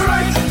 That's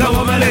right, the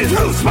woman is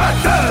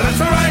smarter.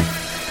 That's right,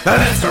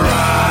 that's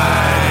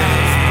right.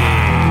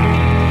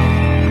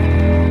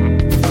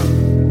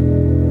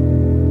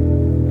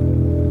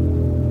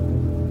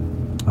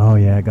 Oh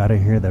yeah, I gotta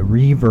hear the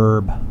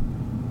reverb.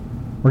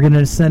 We're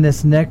gonna send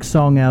this next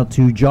song out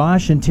to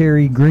Josh and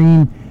Terry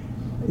Green.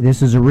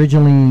 This is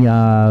originally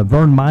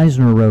Vern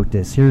Meisner wrote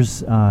this.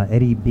 Here's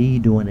Eddie B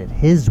doing it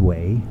his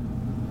way.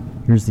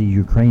 Here's the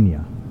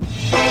Ukrainia.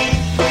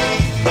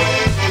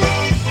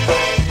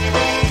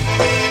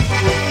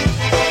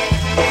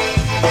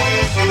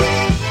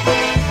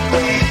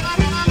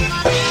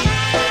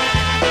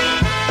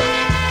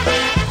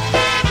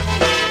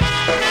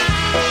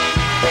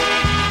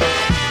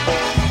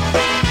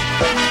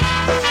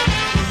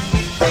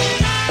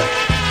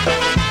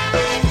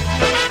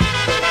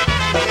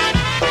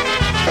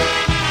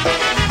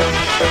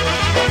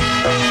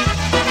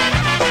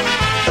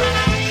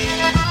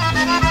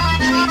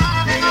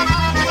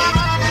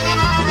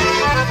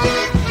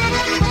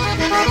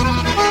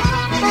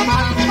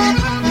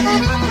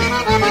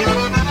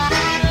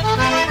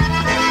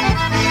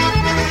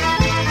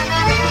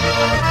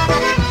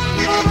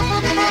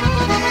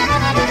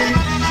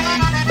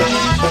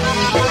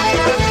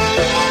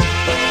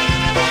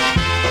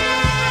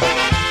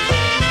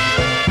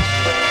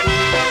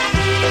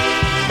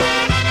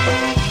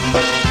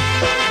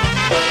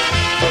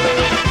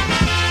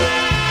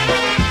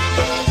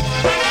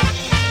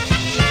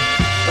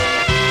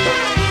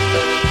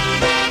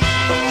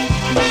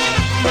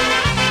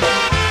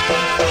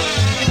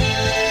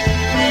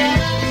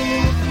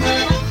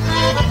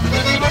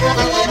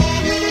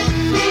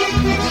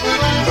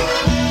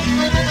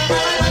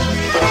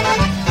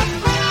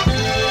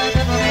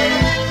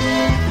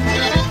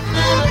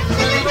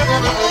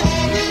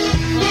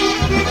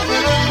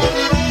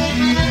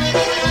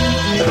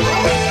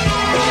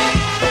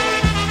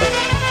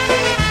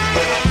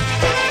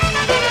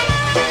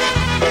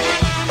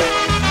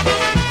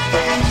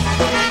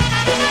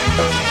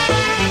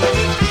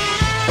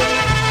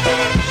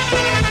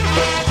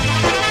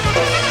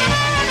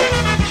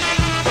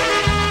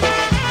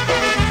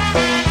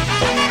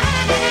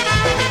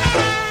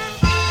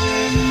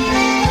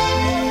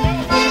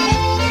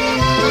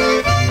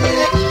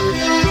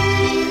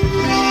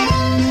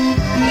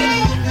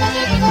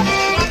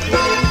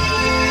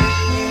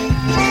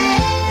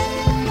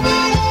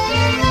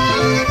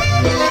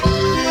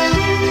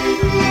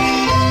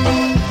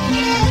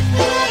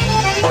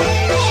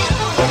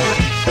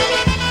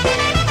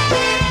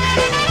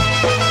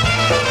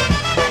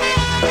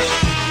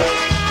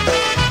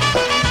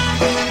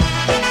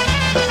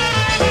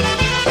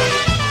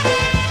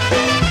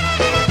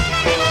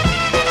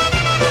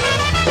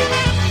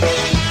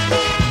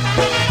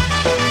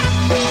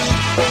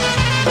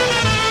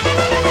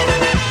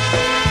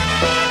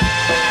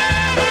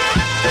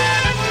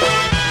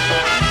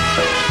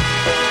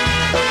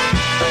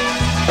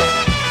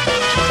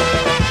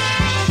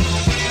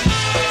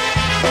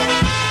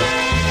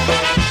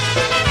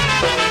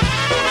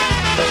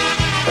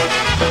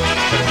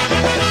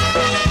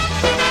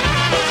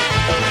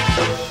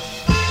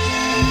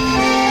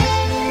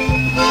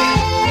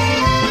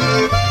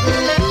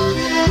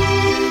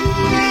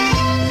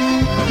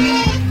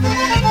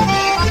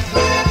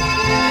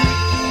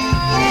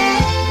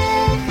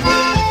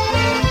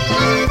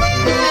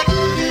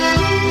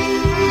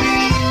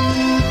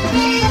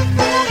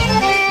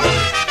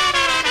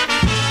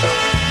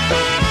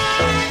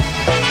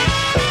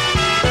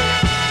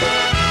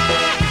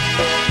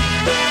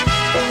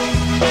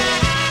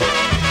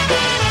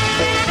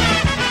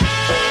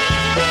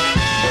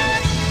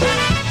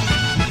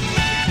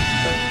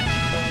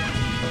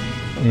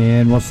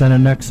 And we'll send a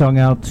next song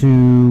out to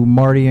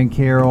Marty and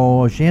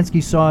Carol.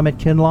 Oshansky saw him at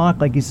Kinloch.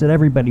 Like you said,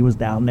 everybody was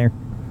down there.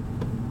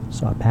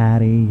 Saw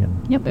Patty.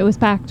 And Yep, it was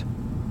packed.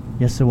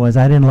 yes, it was.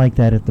 I didn't like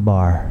that at the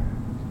bar.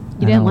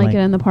 You didn't like it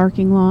in the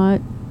parking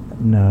lot?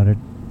 No,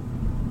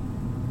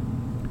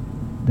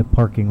 the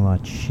parking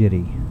lot's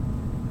shitty.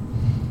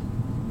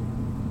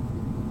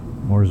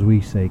 Or as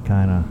we say,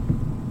 kind of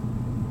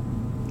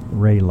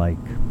Ray-like.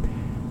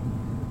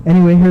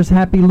 Anyway, here's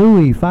Happy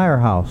Louie,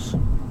 Firehouse.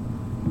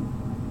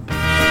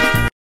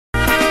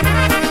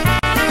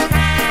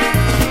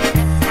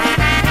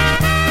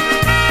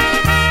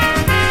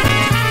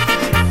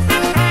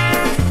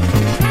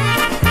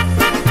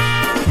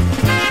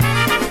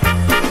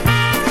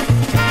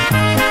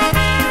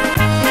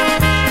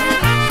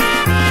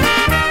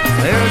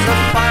 There's a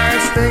fire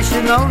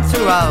station known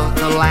throughout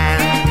the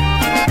land,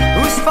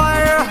 whose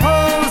fire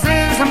hose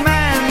is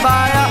manned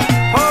by a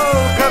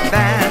polka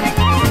band.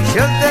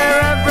 Should there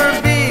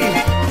ever be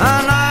a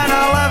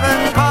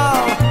 9/11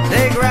 call,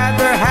 they grab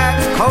their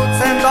hats,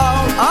 coats and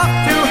all, off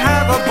to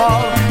have a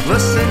ball.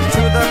 Listen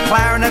to the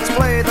clarinets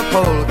play the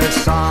polka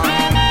song.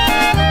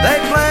 They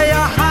play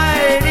a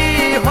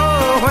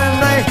Heidi-ho when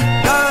they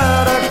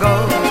gotta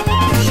go.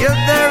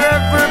 Should there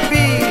ever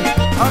be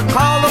a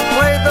call to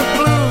play the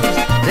blues,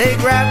 they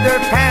grab their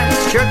pants,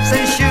 shirts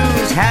and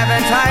shoes,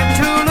 haven't time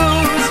to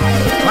lose.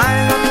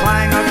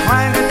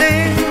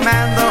 Clang-a-ding,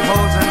 man the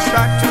hose and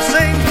start to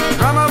sing.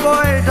 Drummer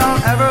boy,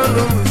 don't ever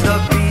lose the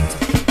beat.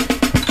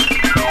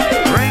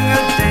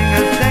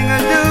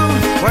 Ring-a-ding-a-ding-a-do,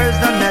 where's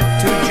the net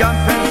to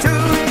jump into?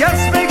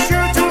 Just make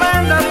sure to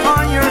land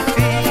upon your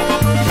feet.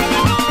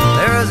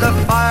 There's a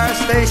fire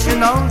station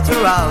known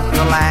throughout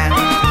the land,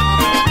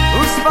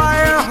 whose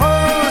fire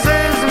hose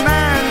is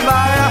manned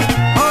by a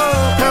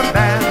polka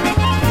band.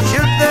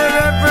 Should there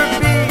ever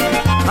be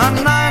a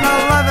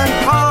 9/11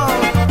 call,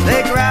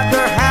 they grab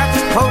their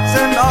hats, coats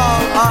and all,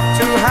 off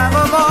to have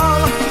a ball.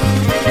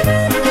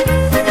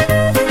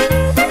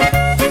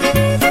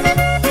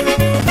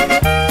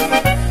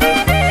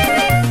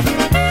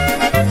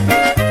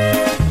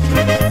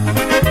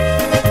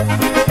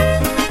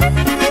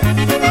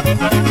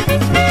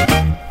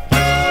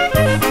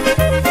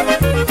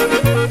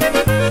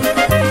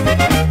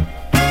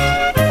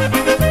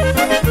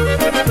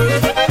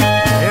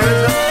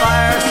 There's a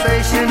fire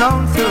station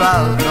known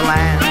throughout the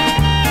land,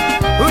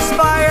 whose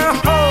fire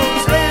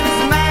hose is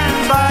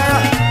manned by a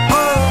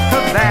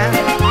polka band.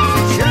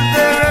 Should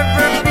there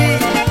ever be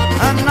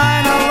a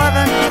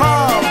 9/11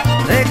 call,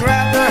 they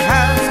grab their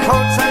hats,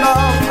 coats and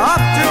all,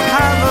 off to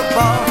have a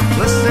ball.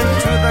 Listen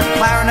to the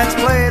clarinets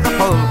play the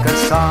polka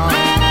song.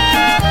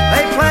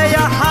 They play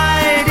a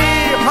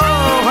Heidi-ho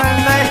when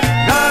they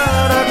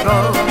gotta go.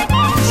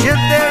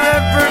 Should there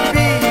ever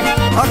be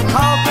a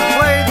call to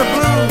play the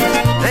blues,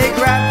 they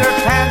grab their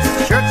pants,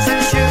 shirts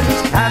and shoes,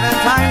 haven't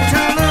time to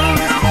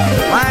lose.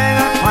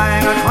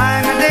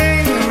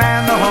 Clang-a-ding,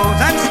 man the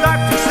hose and start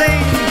to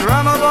sing.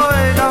 Drummer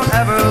boy, don't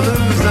ever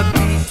lose the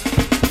beat.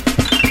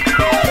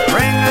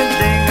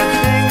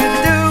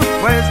 Ring-a-ding-a-ding-a-do,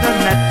 where's the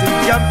net to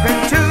jump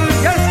into?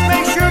 Just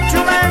make sure to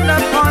land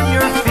upon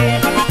your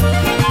feet.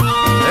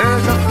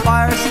 There's a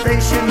fire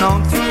station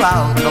known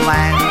throughout the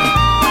land,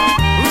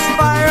 whose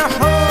fire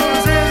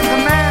hose is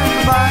manned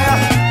by a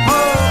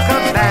polka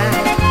band.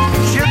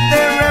 Should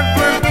there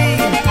ever be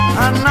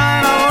a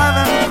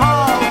 9/11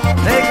 call,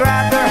 they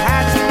grab their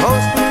hats,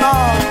 coats and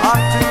all,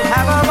 off to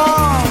have a ball.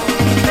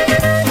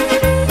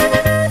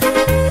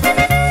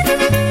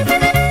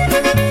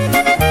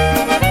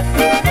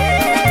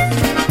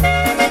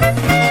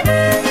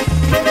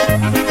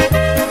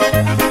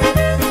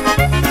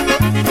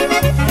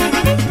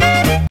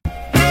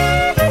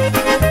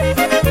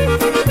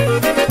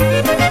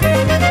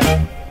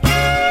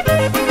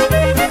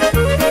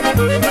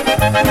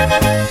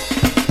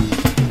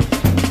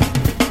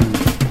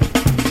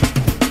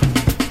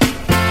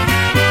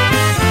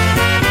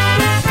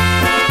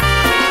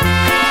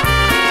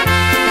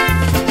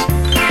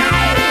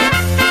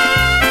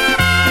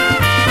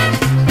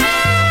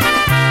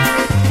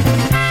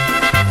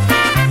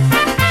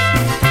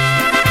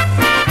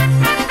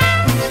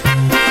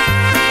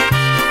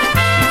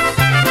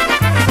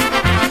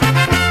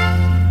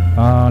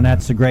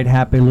 That's a great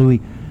Happy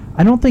Louie.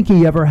 I don't think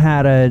he ever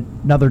had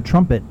another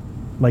trumpet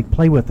like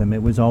play with him.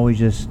 It was always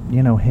just,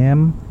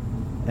 him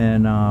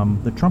and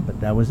the trumpet.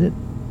 That was it.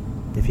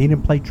 If he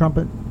didn't play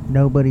trumpet,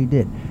 nobody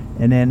did.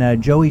 And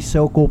then Joey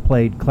Sokol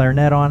played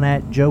clarinet on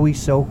that. Joey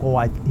Sokol,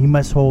 he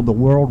must hold the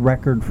world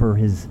record for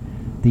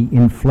the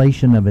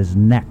inflation of his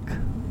neck.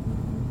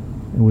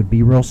 It would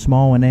be real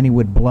small, and then he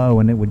would blow,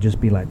 and it would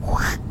just be like,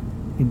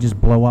 he'd just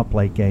blow up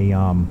like a,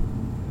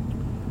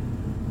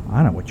 I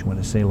don't know what you want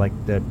to say, like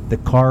the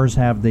cars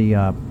have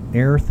the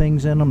air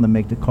things in them that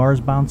make the cars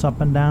bounce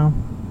up and down.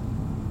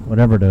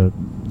 Whatever those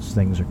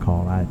things are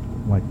called.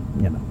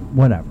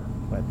 Whatever.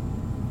 But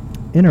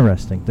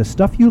interesting. The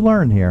stuff you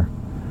learn here.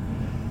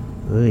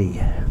 Oy.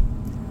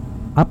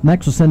 Up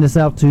next, we'll send this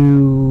out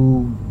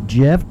to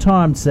Jeff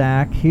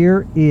Tomsack.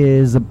 Here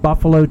is a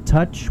Buffalo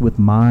Touch with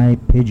My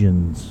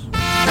Pigeons.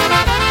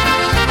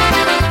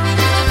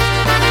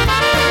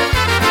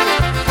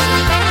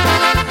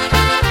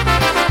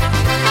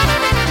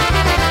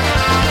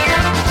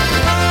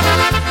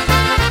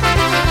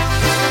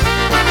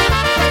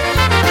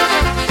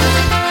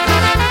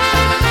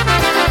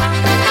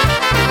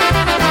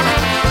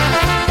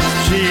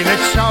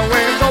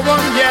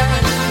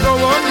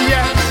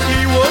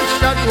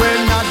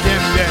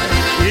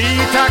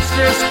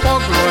 się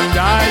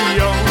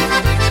spoglądają,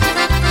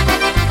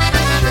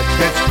 że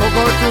też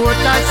kogo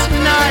tutaj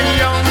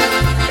znają.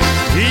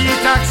 I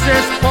tak się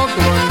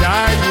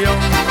spoglądają,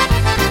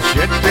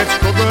 że też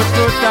kogo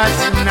tutaj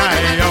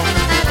znają.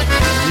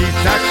 I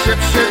tak się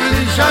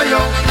przybliżają,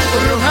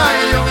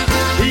 ruchają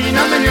i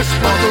na mnie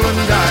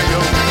spoglądają.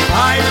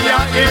 A ja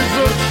im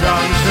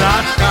rzucam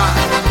żarka,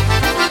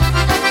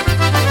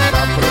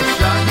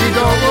 zapraszam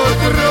do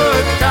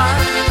ogródka.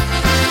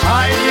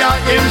 A ja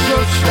im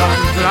rzucam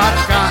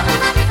żarka,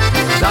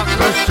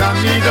 zapraszam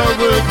do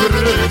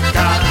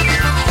ogródka.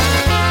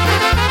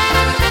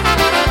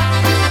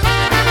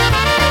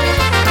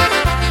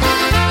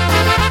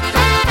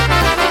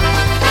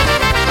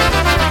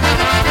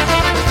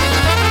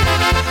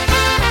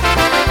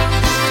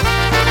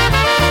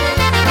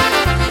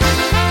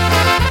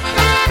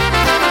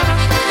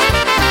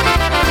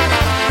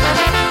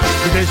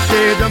 Gdy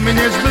się do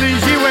mnie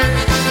zbliżyły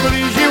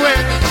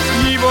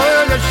i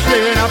wolę się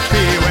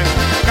napiły,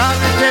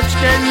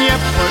 karteczkę nie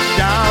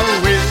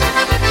podały,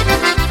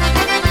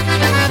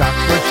 za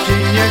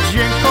gościnnie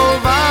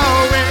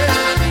dziękowały.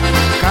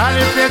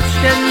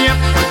 Karteczkę nie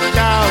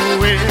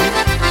podały,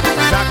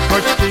 za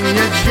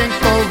gościnnie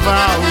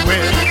dziękowały.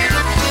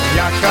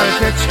 Ja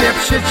karteczkę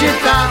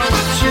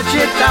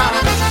przeczytał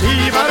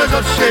i bardzo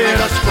się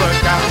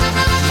rozpłakał.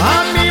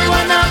 A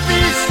miła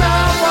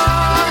napisała,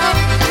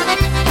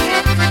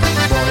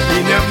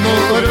 innemu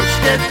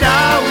ruczkę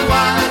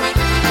dała,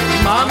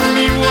 mam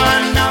miła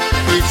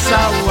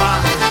napisała,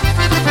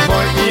 bo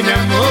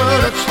innemu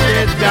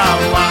ruczkę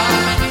dała.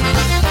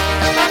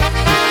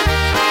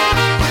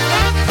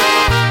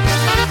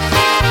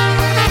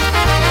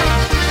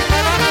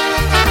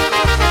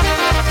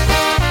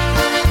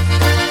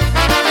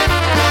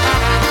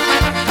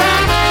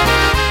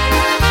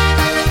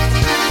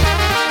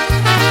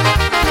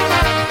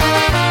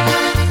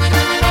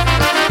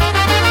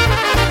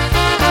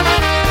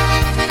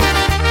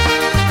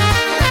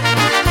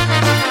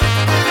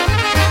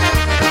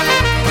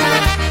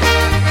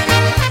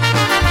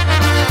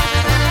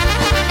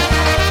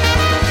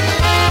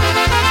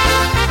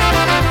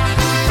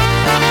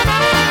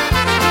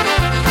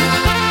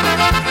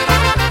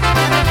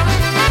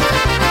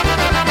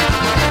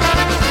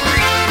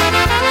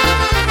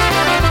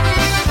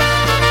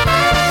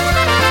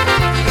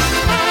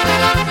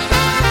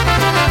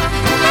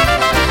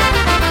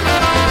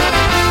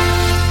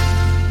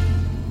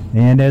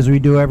 And as we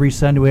do every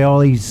Sunday, we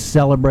always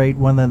celebrate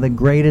one of the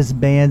greatest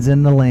bands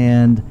in the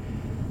land,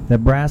 the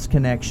Brass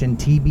Connection,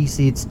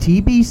 TBC. It's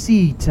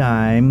TBC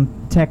time,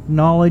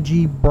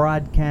 Technology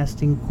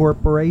Broadcasting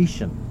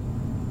Corporation.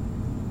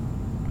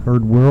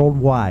 Heard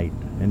worldwide,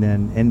 and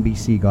then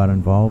NBC got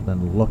involved,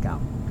 and look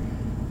out.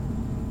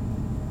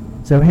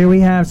 So here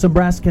we have some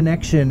Brass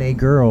Connection, A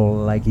Girl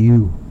Like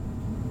You.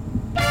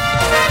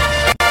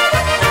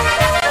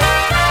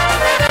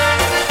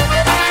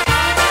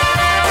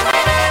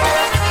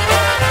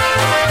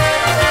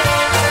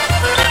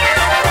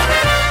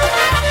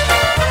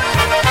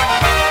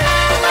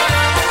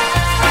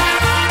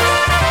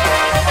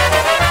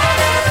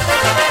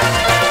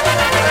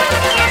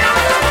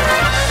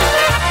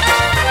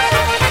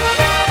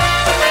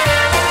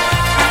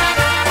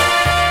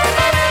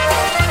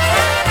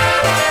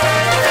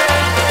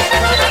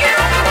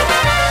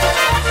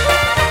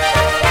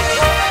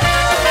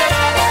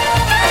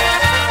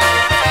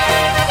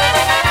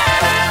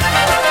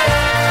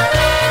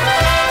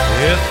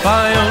 If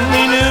I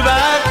only knew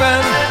back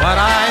then what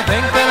I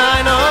think that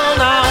I know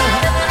now,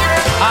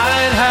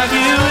 I'd have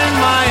you in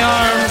my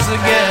arms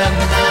again.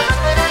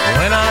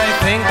 When I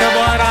think of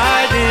what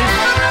I did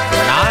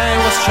when I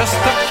was just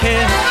a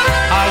kid,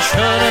 I should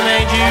have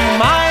made you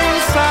mine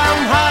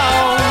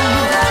somehow.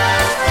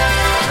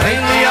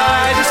 Lately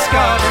I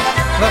discovered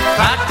the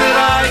fact that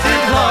I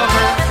did love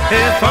her.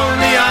 If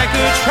only I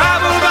could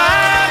travel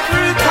back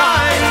through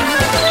time.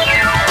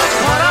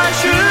 What I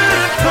should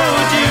have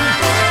told you,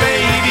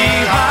 baby,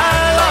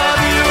 I love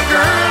you. A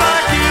girl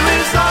like you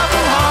is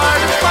awful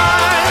hard to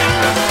find.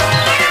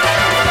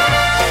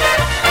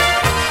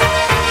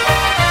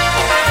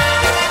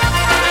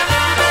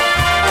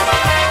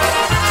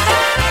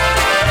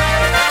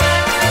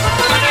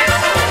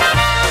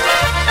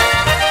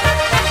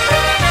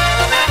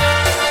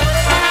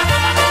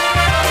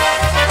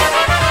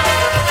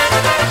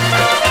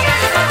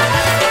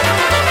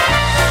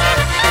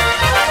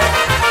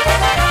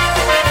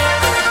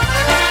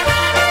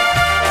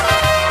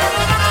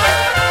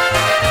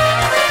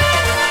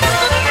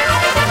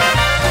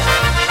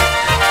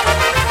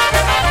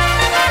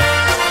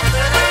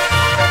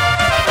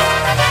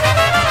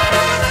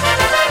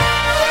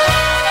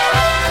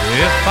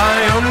 If I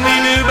only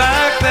knew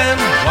back then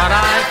what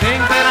I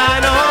think that I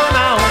know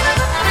now,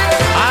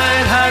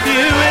 I'd have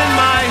you in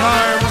my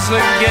arms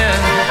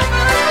again.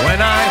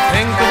 When I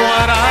think of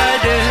what I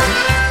did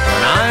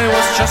when I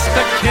was just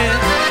a kid,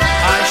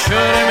 I should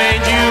have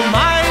made you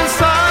mine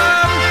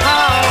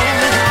somehow.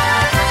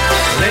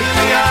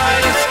 Lately I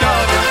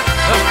discovered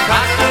the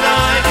fact that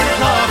I did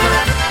love her.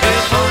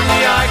 If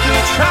only I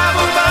could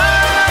travel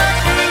back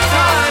through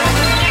time.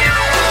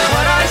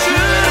 What I should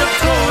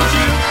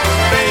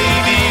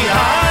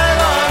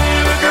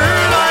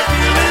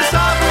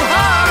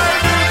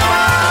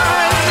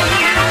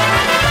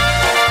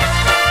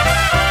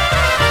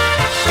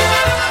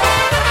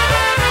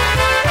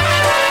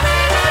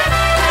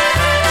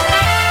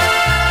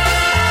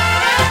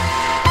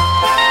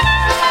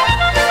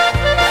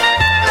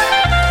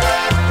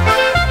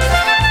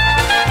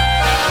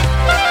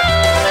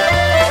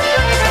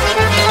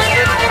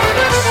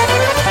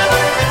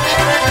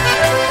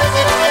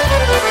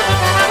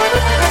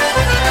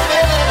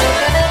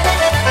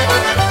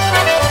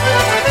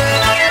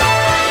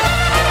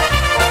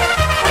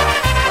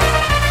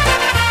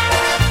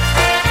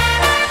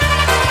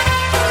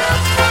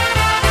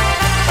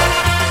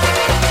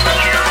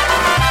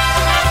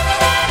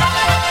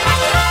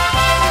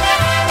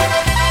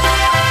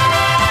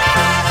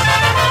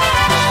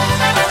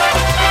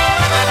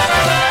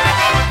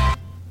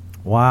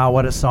Wow,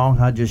 what a song,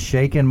 huh? Just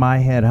shaking my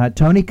head, huh?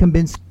 Tony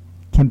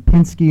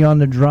Kempinski on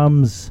the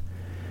drums,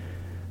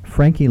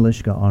 Frankie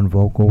Lishka on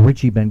vocal,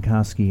 Richie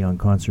Benkowski on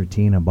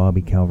concertina,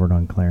 Bobby Calvert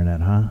on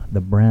clarinet, huh? The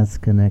Brass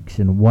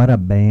Connection, what a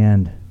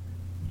band.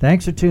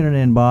 Thanks for tuning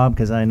in, Bob,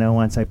 because I know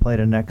once I play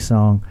the next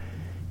song,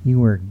 you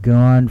were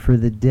gone for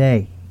the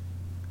day.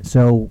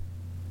 So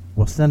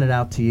we'll send it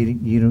out to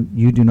you.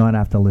 You do not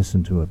have to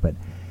listen to it, but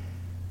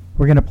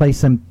we're going to play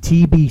some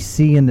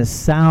TBC in the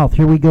South.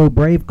 Here we go,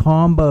 Brave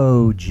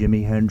Combo,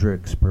 Jimi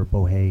Hendrix,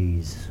 Purple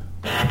Haze.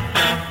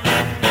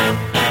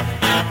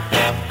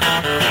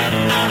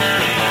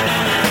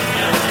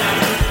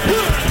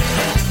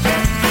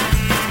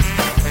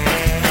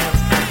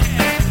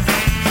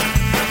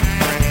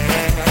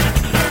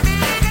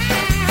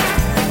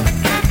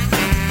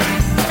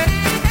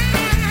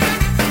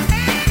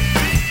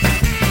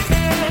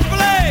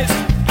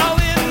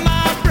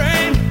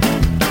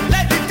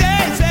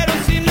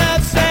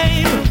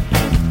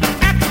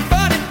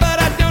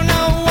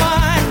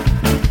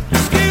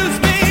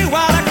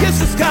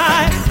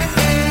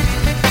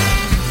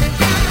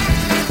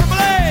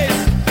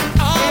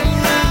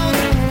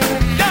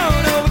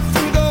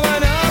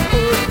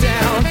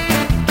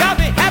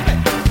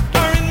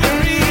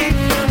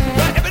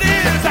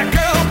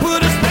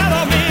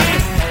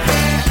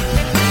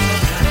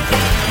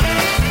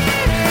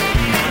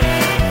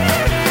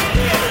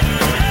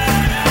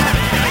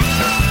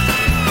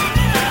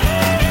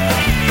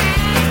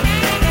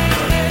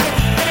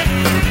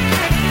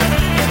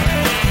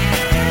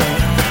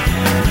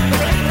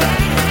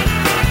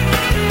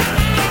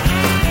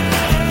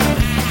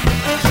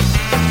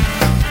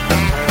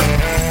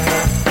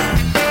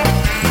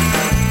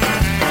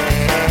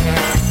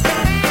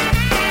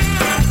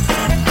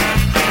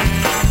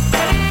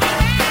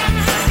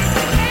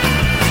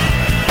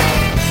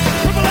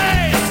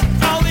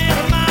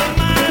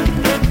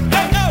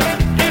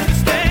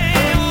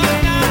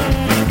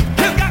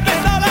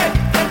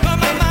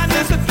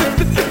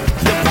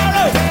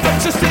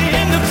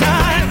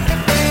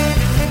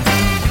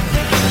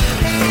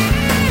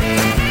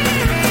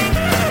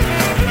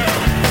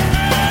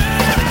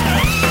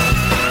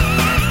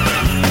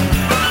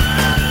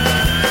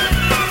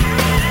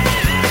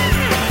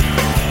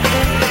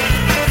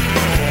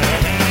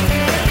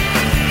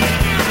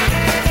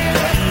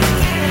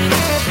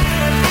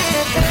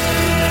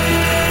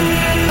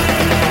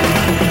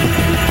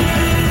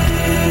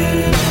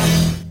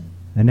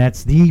 And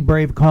that's the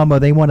Brave Combo.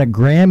 They won a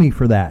Grammy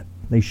for that.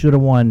 They should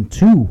have won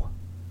 2.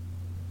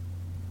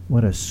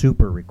 What a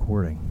super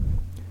recording.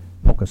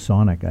 Polka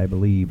Sonic, I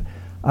believe.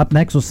 Up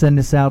next, we'll send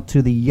this out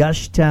to the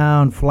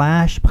Yushtown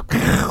Flash.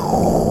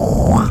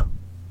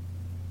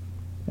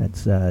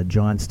 That's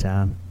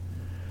Johnstown.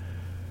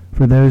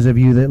 For those of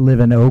you that live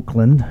in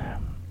Oakland.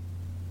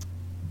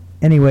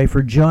 Anyway,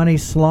 for Johnny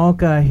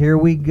Slonka, here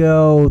we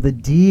go. The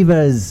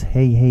Divas.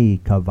 Hey,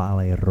 hey,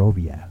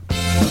 Cavalerovia.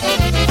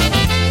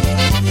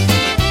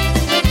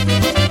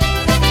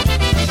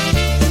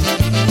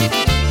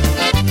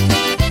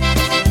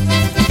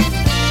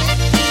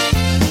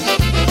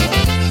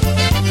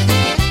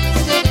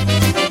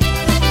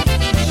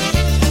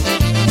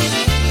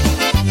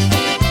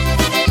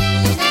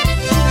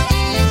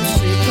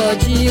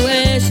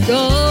 Przychodziłeś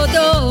do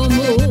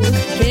domu,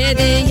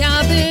 kiedy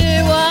ja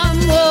byłam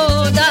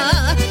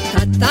młoda.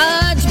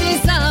 Tata drzwi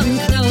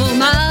zamknął,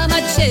 mama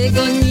cię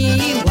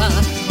goniła.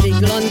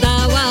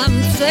 Wyglądałam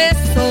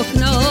przez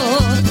okno,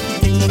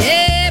 ty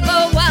nie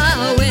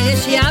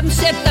wołałeś, jam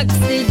się tak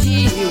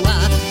wstydziła.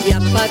 Ja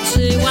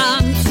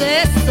patrzyłam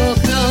przez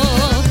okno.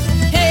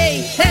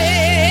 Hej,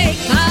 hej,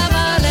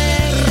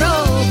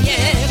 kawalerowie,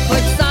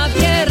 choć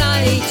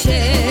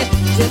zabierajcie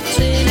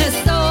dziewczynę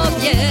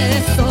sobie,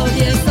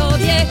 sobie,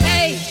 sobie.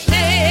 Hej,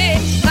 hej,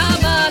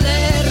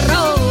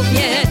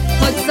 kawalerowie,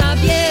 choć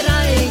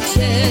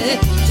zabierajcie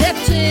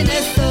dziewczynę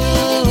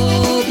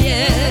sobie.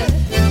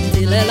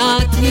 Tyle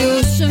lat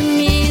już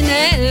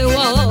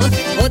minęło,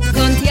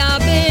 odkąd ja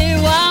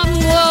byłam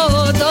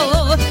młodo.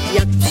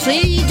 Jak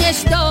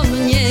przyjdziesz do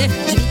mnie,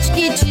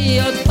 drzwiczki ci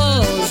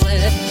otworzę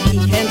i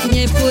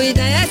chętnie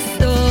pójdę z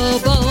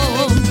tobą.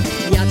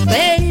 Jak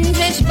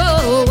będziesz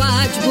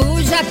wołać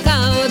buziaka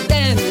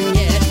ode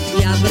mnie,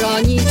 ja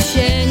bronić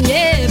się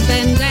nie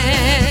będę.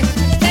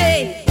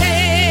 Hej,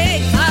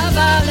 hej,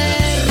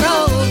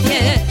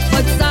 kawalerowie,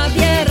 choć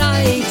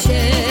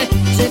zabierajcie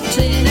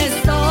dziewczynę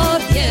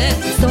sobie,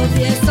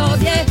 sobie,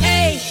 sobie.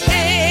 Hej,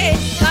 hej,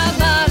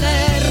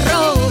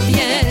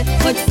 kawalerowie,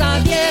 choć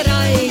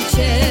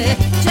zabierajcie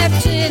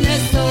dziewczynę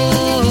sobie.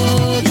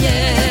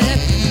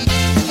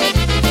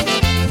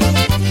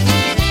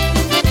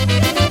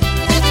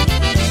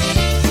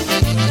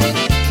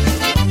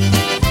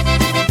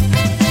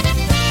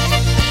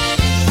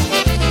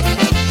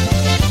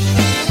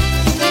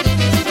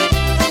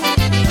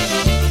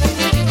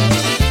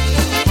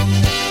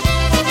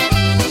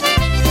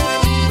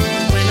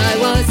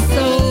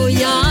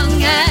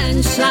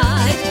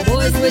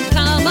 Boys would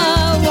come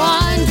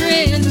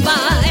a-wandering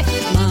by.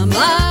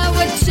 Mama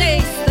would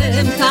chase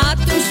them,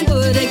 Tatush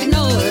would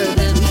ignore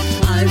them.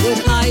 I would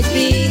hide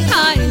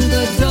behind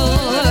the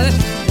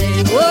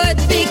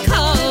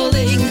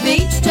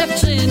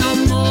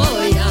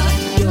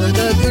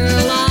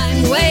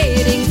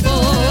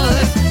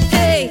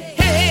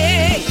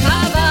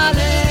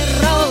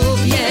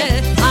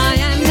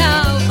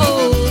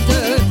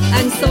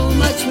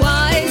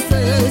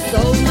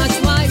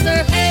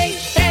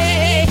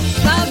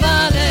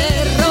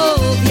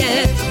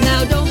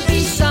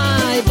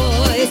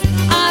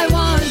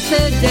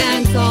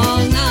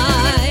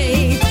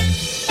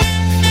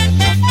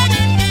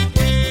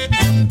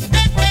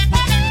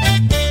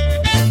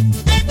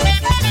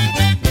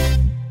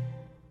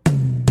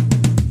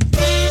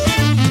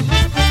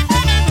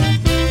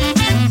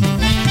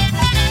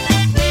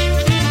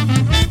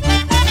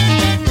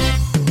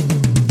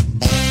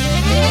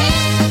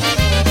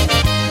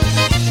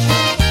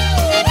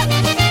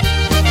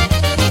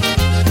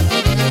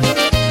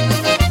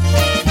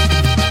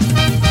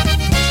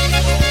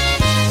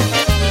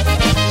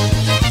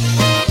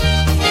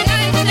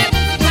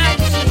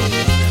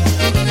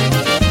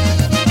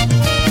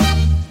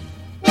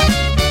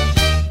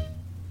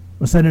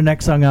send the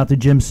next song out to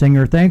Jim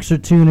Singer. Thanks for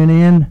tuning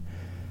in.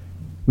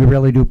 We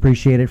really do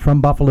appreciate it. From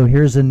Buffalo,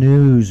 here's the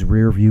news,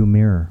 rear view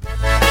mirror.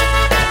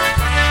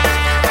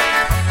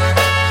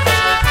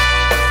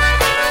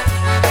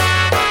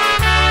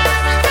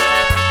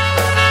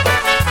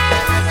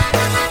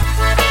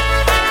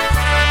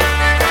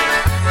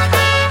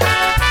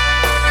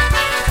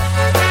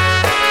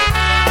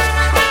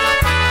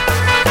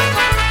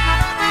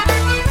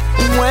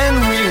 When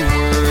we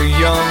were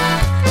young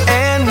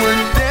and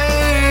were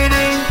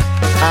dating,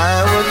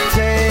 I would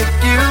take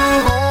you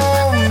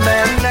home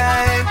that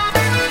night.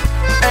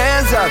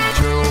 As I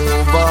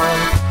drove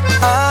off,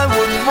 I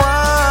would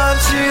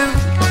watch you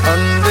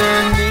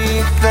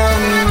underneath the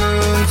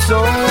moon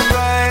so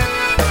bright.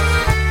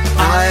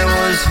 I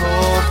was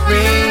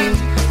hoping,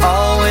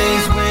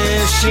 always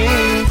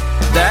wishing,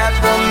 that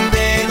one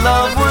day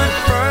love would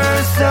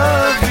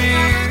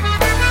persevere.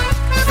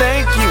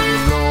 Thank you,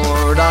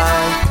 Lord,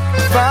 I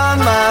found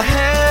my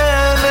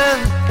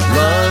heaven.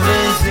 Love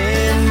is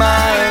in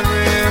my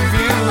rear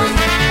view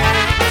mirror.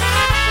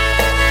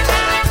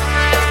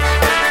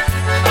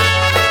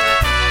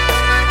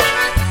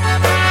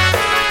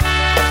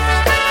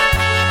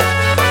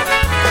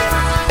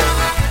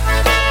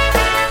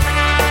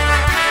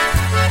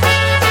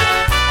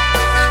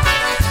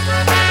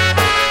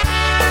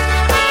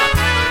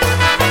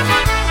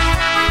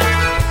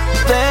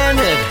 Then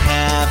it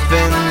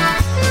happened,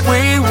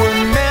 we were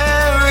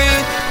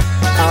married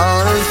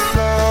on a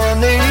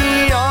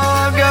sunny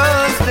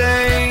August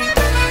day,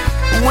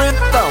 with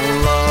the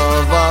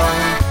love of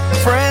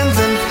friends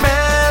and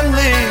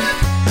family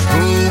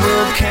who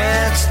will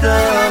catch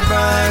the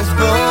bride's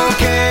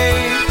bouquet.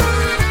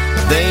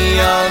 They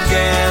all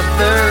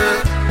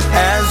gather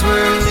as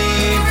we're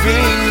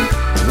leaving,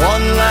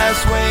 one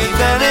last wave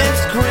and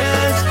it's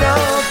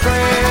crystal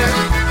clear.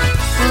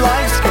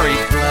 Life's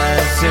great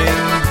blessing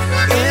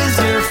is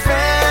your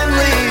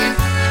family.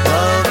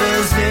 Love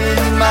is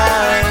in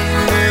my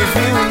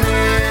rearview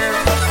mirror.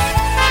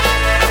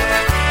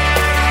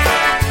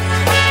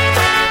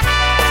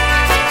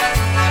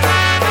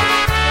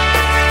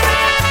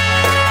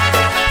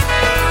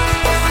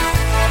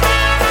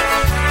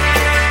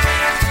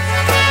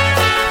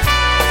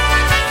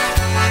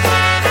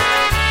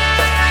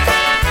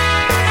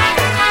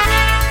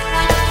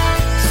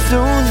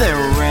 Soon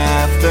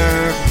thereafter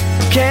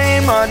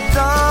came our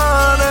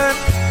daughter.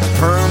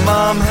 Her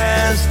mom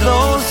has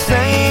those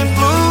same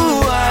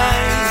blue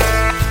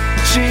eyes.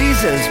 She's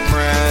as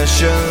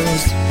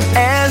precious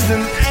as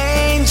an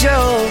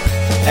angel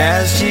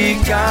as she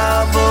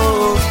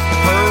gobbles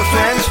her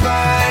french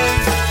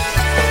fries.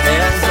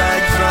 As I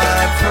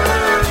drive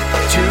her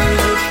to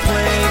the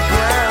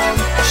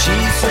playground, she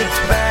sits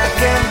back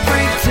and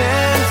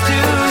pretends to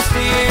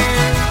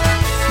steer.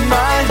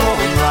 My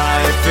whole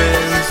life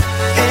is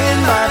in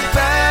my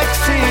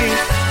backseat.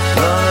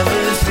 Love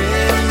is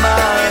in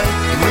my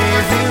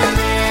rearview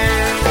mirror.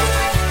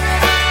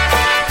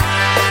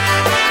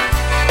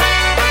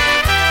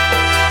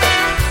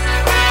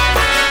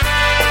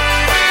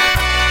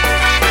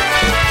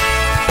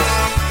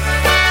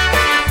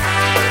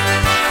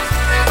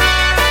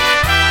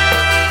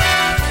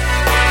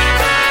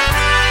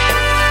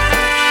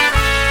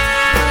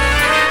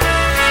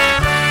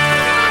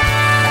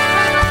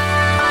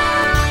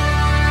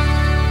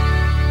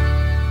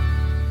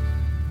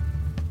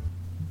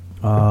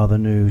 The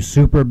new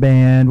super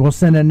band. We'll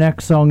send the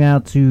next song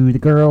out to the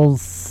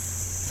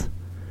girls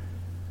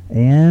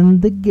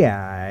and the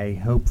guy.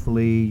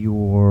 Hopefully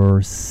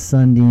your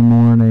Sunday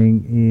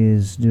morning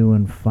is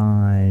doing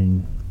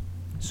fine.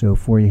 So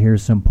for you,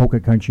 here's some polka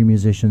country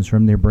musicians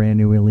from their brand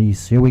new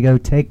release. Here we go.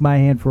 Take My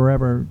Hand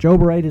Forever. Joe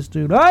Barretta's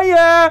dude. Oh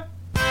yeah!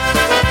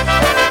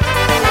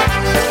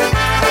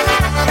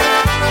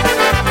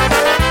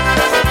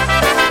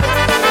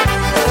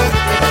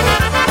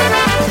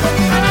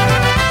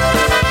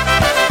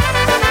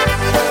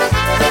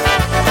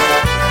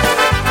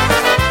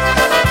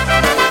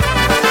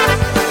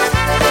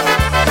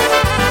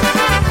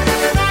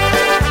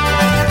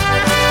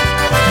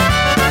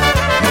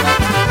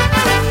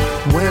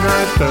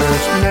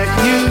 First met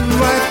you,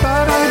 I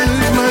thought I'd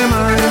lose my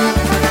mind.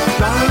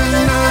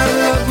 Darling, I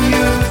love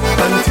you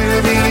until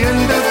the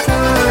end of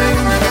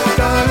time.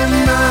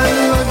 Darling, I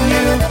love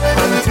you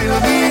until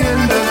the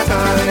end of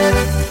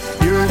time.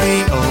 You're the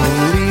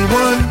only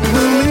one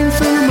who means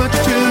so much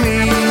to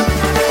me.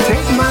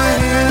 Take my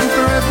hand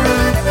forever,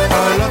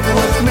 our love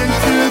was meant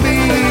to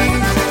be.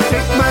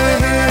 Take my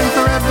hand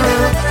forever,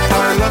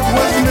 our love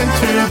was meant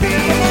to be.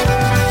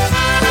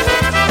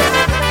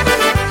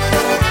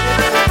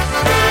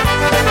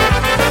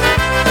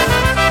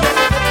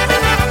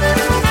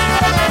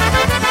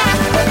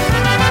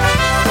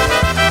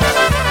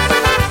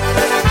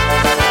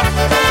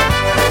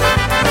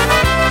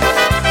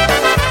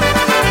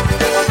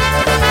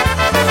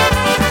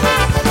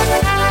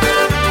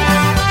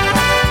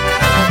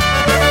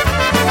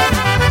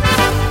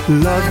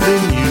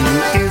 Loving you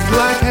is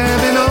like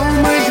having all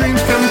my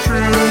dreams come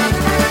true.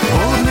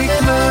 Hold me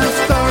close,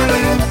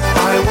 darling,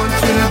 I want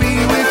to be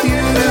with you.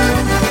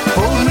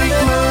 Hold me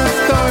close,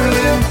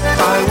 darling,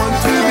 I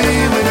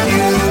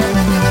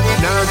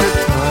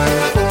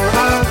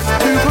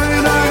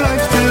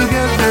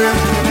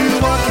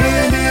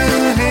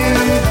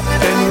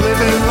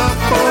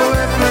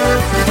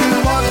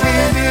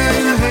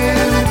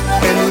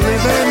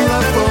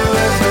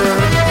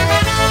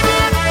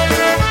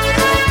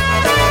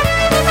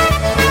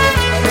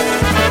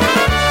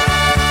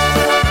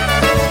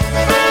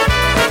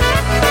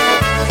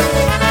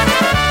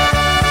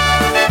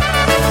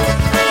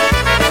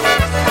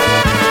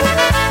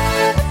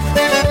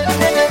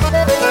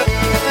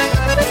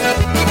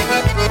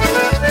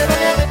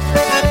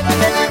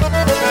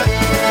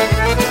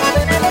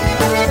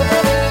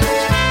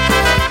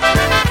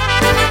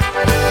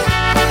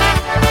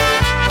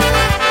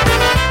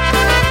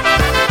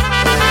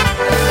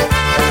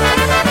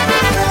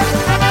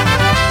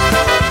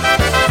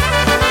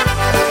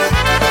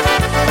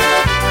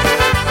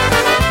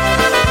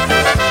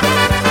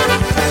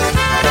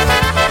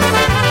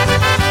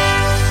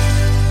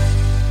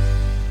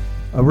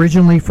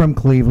originally from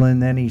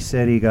Cleveland. Then he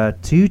said he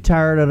got too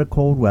tired of the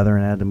cold weather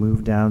and had to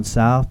move down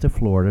south to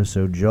Florida.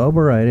 So Joe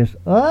Baritis,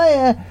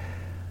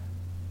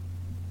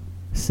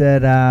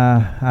 said,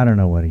 I don't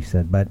know what he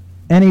said, but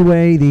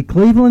anyway, the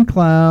Cleveland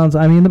Clowns,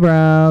 the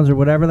Browns, or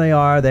whatever they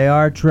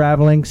are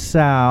traveling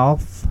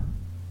south.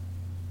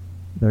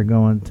 They're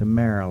going to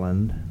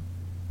Maryland.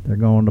 They're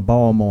going to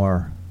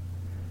Baltimore.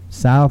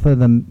 South of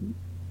the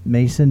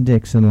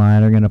Mason-Dixon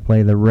line are going to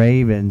play the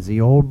Ravens,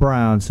 the old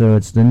Browns. So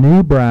it's the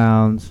new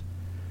Browns,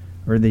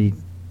 it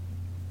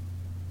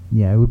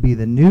would be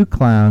the new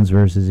Clowns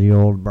versus the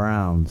old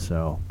Browns.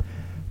 So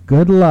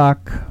good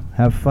luck.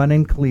 Have fun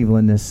in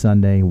Cleveland this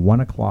Sunday,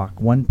 1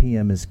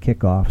 p.m. is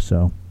kickoff.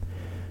 So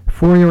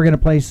for you, we're going to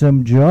play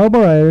some Joe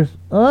Baritis.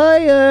 Oh,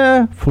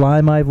 yeah.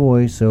 Fly My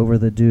Voice Over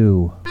the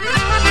Dew.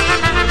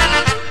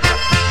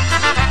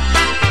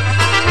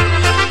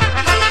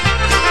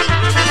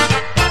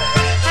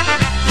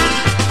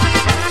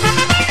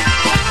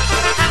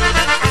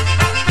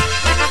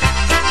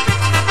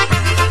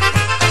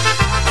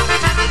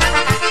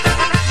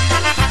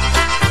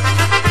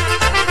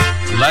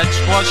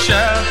 Leczło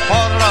się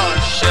po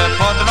rosie,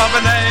 po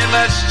drobnej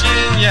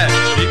leścinie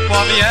i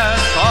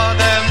powiedz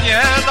ode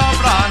mnie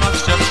dobranoc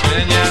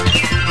dziewczynie.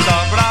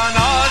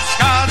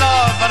 Dobranocka,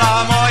 dobra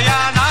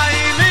moja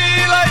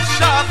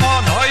najmilejsza, bo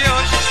no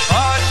już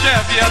o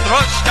ciebie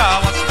dróżka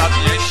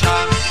ostatniejsza.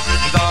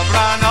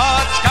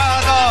 Dobranocka,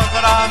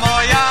 dobra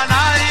moja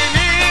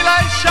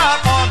najmilejsza,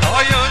 bo no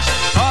już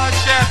o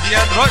ciebie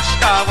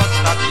dróżka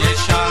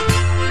ostatniejsza.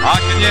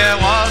 Ak nie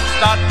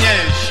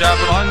ostatniejsza,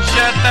 broń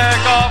się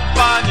tego,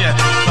 panie,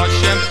 to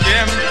się z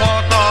kim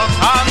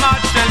pokocha, ma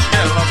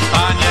ciężkie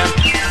rozstanie.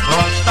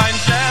 Rozstań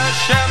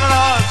się,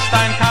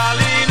 rozstań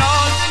kalino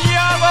z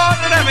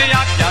jaworem,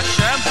 jak ja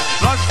się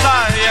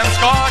rozstaję z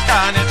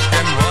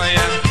kokaneczkiem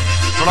mojem.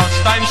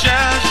 Rozstań się,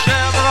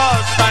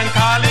 rozstań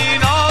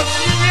kalino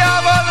z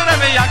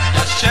jaworem, jak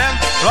ja się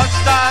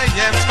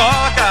rozstaję z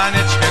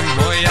kokaneczkiem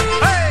mojem.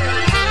 Hej!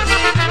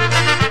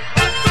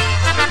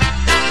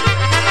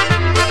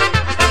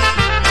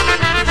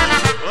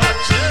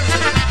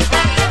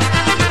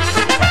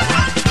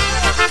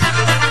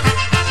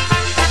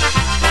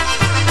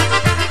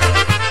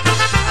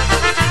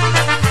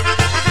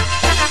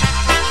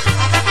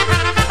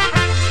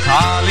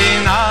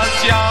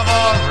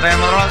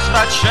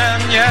 Rozstać się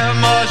nie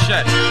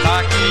może,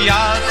 taki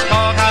ja z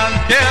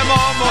kochankiem,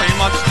 o mój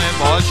mocny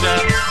Boże.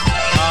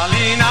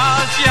 Kalina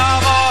z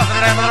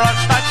jaworem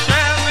rozstać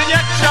się nie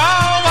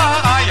chciała,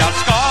 a ja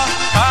z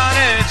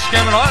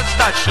kochaneczkiem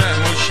rozstać się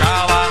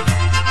musiała.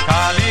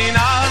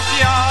 Kalina z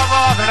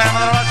jaworem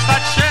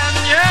rozstać się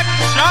nie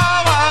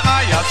chciała,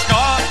 a ja z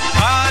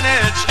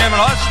kochaneczkiem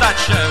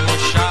rozstać się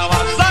musiała.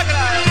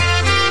 Zagraj!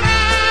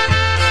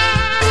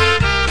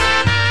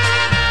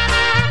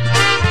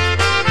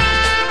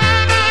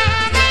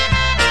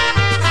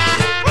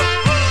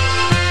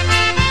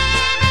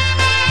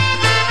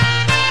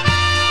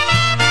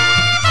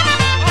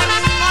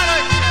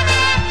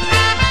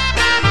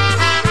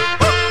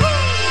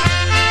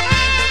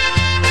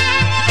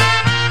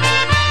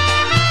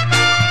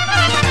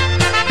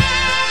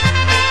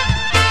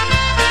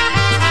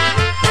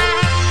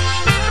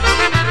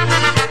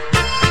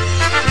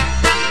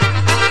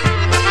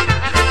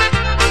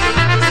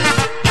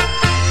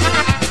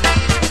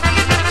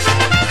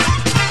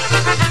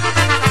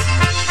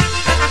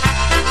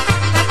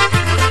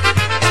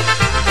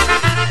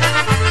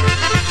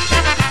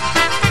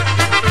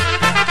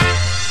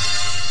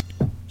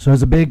 So it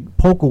was a big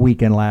polka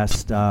weekend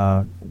last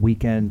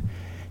weekend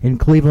in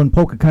Cleveland.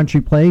 Polka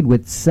Country played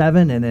with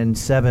 7, and then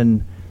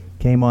 7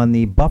 came on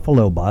the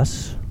Buffalo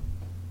bus,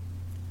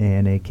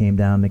 and they came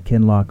down to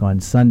Kinloch on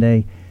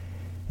Sunday,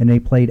 and they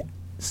played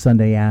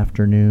Sunday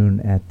afternoon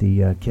at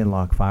the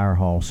Kinloch Fire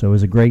Hall. So it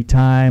was a great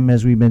time.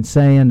 As we've been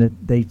saying,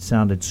 they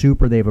sounded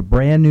super. They have a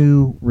brand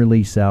new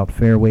release out,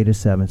 Fairway to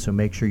 7, so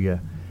make sure you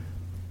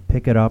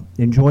pick it up,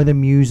 enjoy the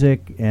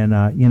music,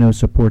 and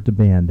support the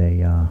band.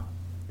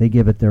 They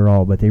give it their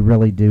all, but they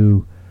really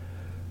do.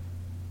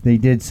 They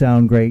did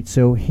sound great.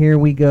 So here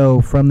we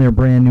go from their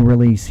brand new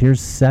release.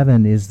 Here's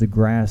 7, Is the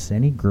Grass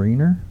Any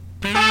Greener?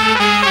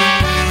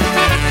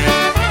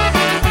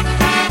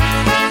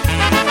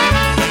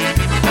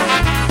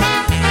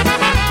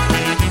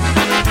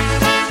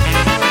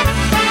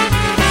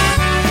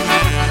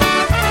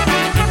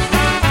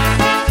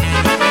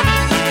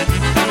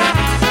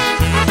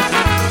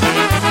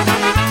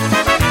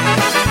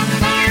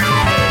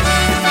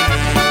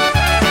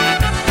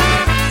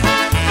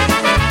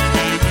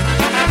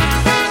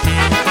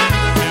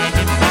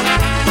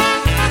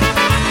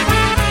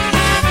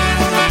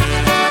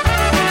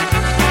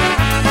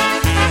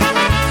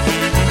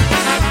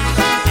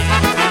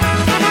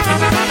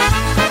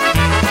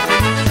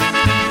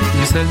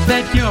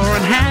 That you're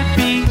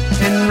unhappy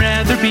and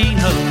rather be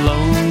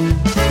alone.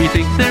 You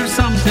think there's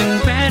something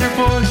better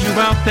for you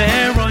out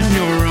there on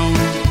your own.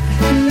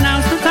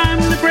 Now's the time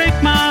to break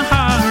my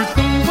heart.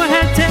 Go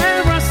ahead,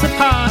 tear us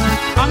apart.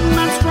 I'm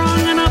not strong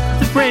enough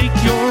to break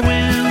your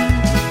will.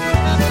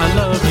 I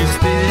love you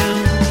still.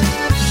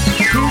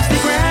 Here's the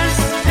grass.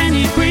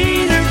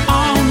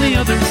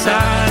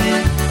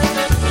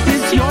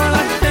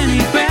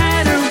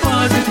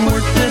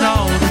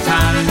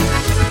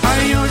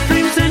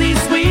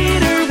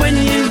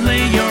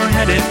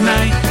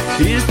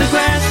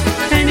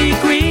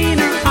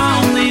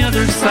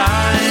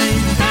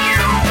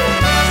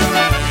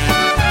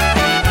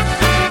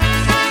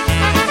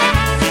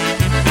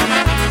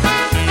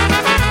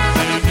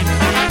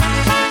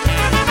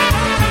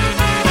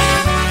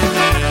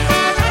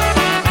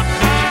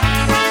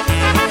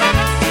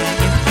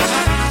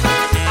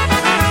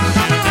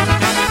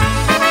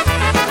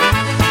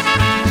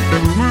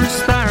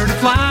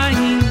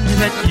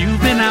 that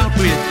you've been out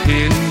with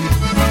him.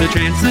 The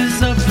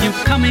chances of you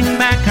coming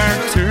back are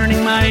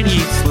turning mighty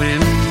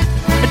slim.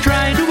 I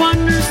try to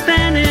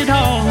understand it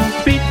all,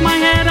 beat my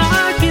head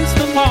against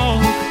the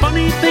wall.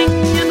 Funny thing,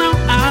 you know,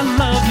 I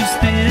love you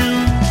still.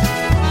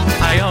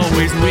 I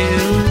always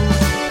will.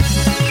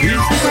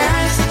 Is the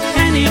grass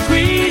any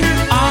greener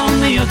on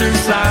the other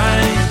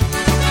side?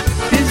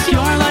 Is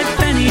your life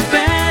any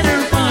better?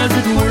 Was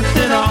it worth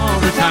it all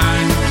the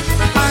time?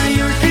 Are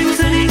your dreams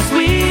any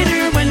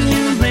sweeter when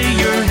you lay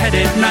your head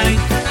at night?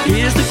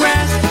 Is the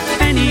grass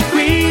any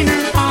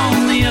greener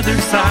on the other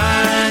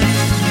side?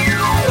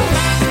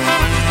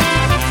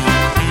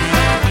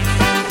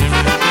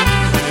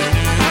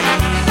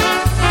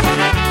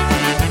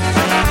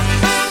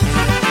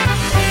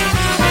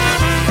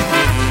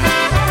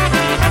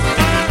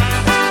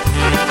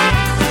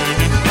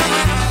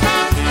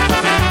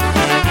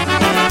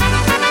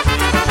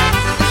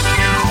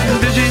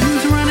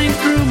 Visions running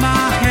through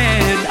my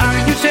head. Are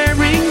you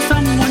sharing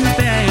someone's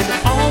bed?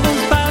 All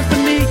those vows to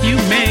me you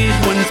made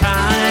one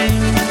time,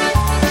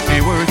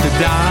 they worth a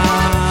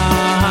dime.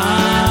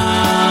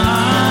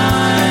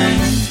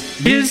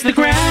 Is the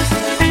grass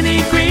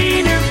any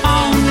greener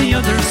on the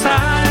other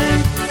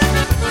side?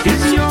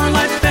 Is your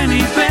life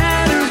any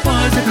better?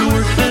 Was it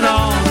worth it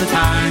all the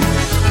time?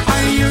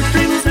 Are your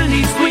dreams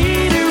any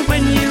sweeter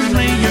when you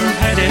lay your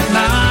head at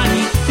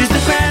night? Is the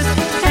grass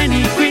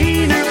any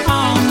greener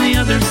on the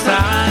other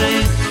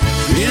side?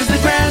 Is the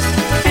grass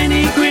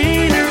any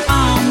greener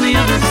on the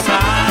other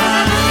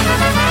side?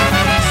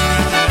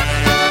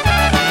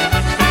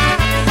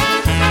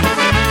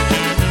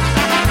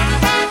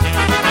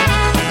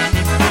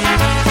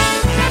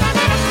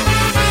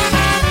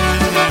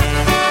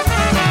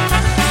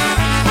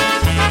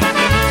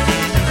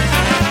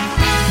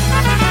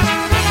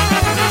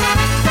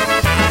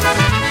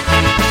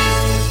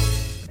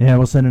 Yeah,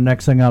 we'll send the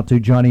next thing out to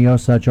Johnny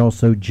Osach,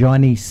 also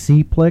Johnny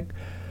Seaplick.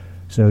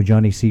 So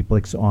Johnny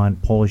Seaplick's on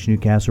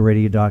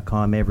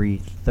PolishNewcastleRadio.com every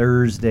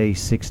Thursday,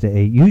 6 to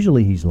 8.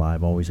 Usually he's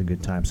live, always a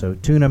good time. So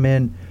tune him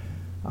in.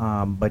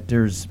 But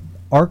there's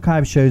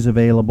archive shows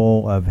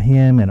available of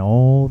him and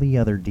all the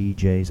other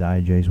DJs,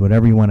 IJs,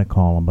 whatever you want to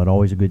call them. But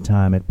always a good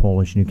time at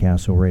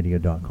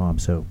PolishNewcastleRadio.com.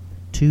 So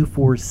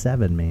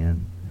 247,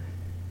 man.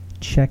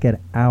 Check it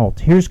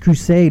out. Here's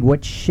Crusade,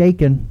 What's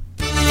Shakin'?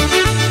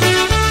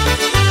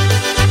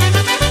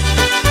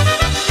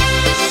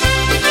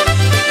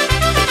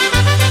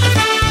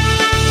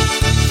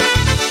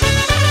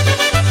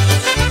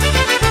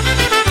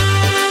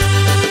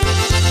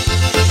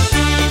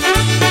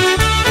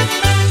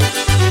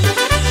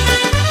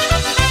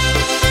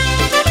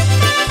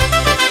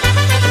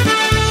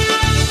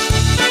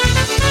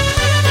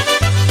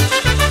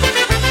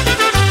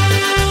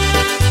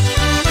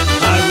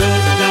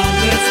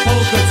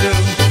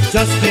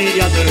 Just the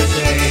other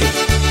day,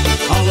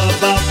 all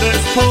about this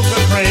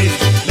polka craze,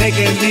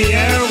 making the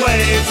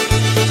airwaves,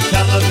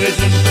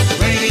 television,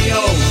 radio,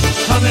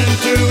 coming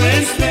through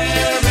in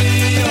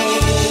stereo.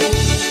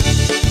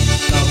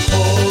 The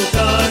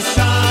polka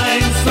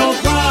shines so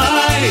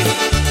bright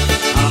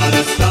on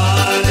a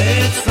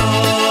starlit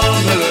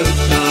summer's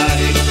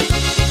night.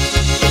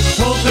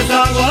 Polkas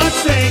are what's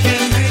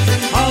shaking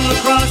all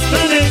across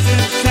the nation.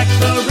 Check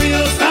the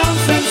real sound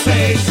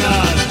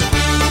sensation.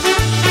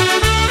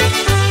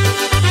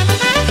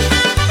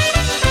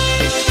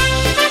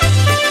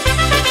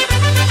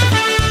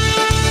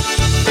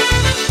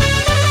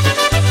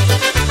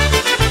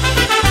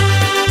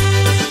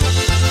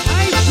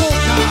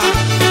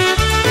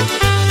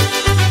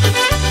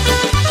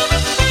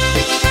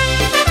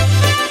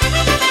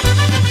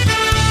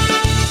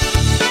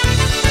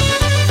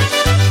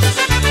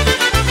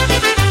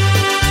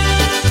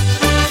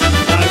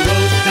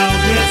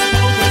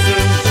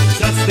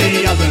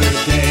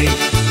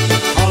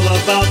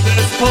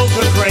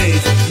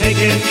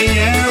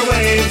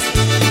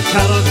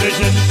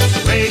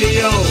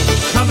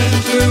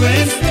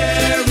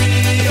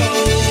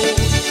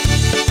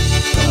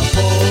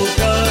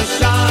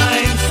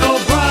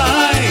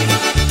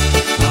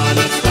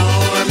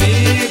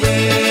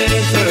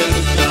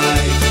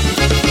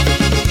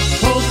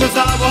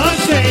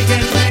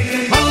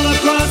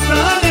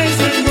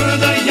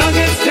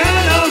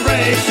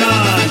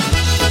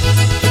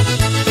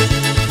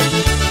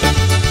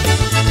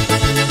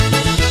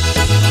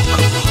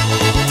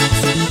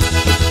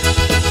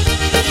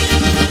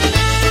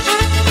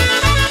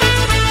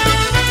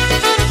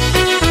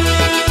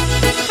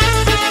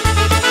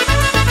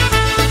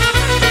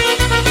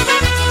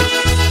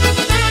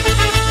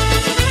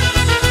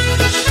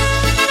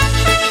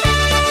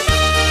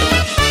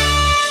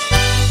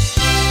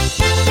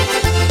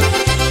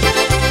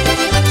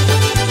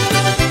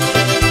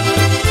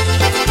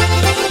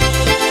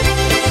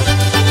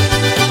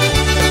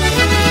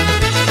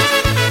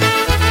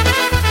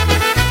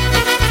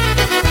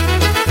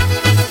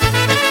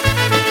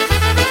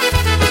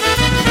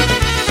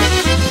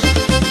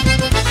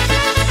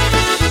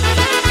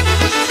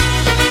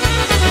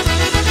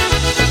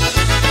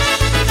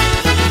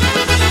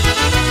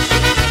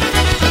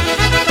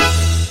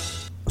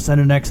 Send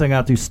the next thing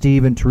out to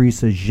Steve and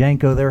Teresa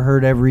Zhenko. They're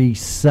heard every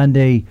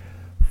Sunday,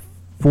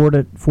 4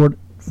 to 6.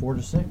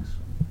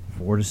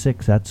 4 to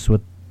 6. That's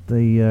what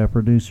the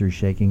producer's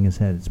shaking his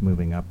head. It's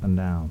moving up and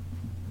down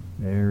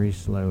very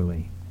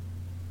slowly.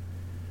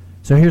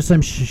 So here's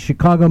some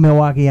Chicago,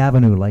 Milwaukee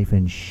Avenue, life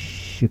in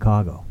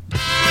Chicago.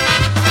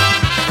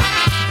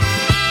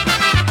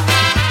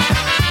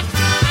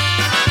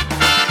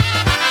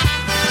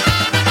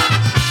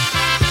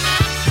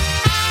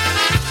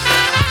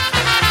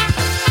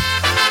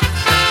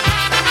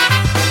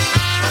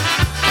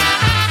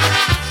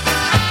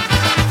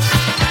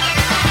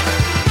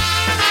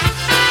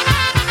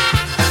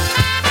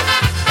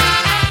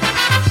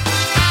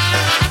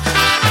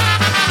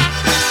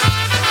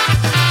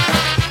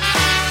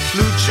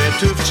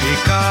 Tu w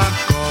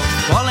Chicago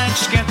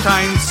kolecznie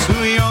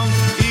tańcują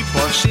i po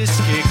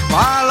wszystkich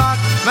balach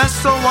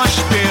wesoło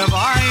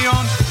śpiewają.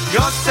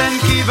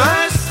 Piosenki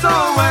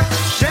wesołe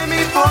się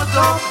mi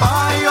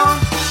podobają.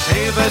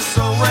 Hej,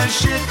 wesołe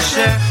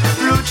życie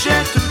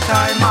ludzie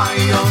tutaj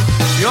mają.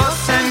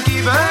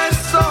 Piosenki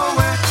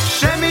wesołe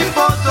się mi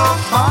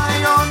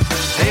podobają.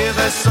 Hej,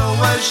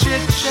 wesołe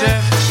życie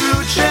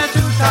ludzie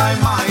tutaj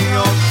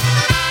mają.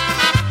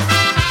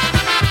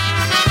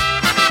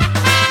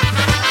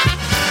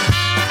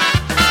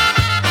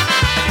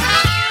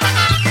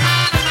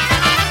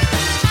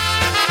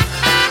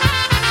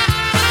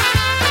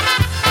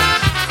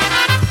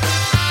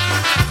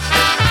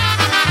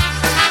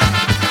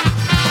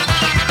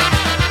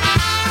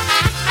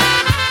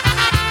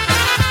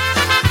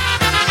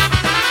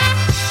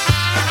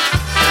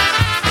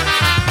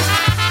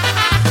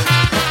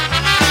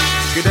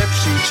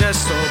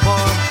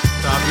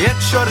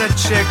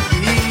 Wieczoreczek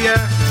bije,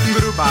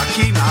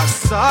 grubaki na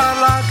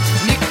salach,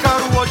 nikt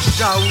karłoć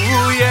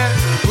żałuje,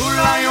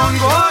 hulają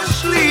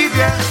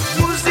głośliwie,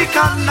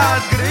 muzyka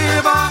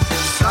nagrywa,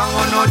 całą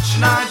noc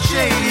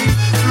nadziei,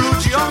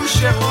 ludziom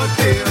się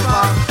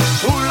odbywa.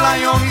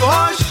 Hulają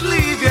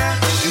głośliwie,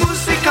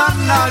 muzyka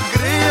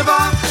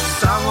nagrywa,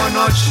 całą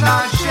noc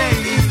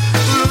nadziei,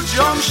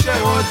 ludziom się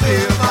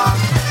odbywa.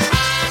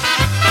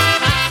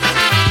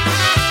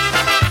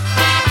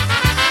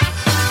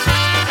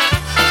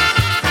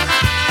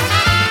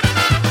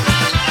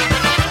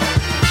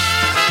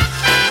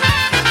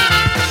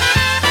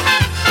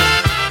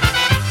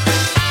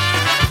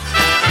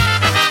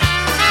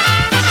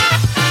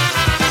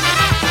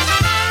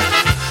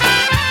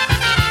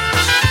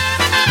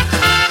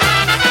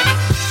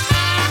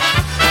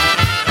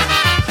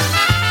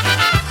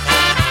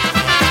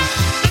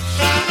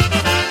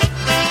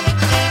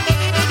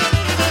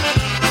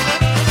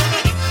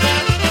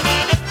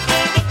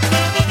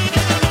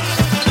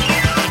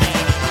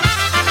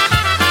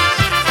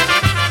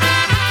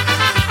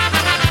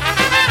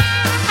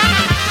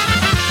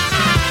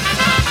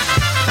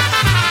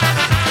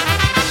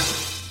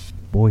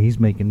 He's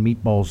making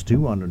meatballs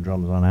too on the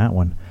drums on that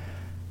one.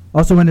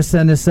 Also want to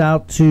send this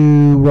out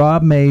to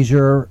Rob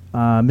Major,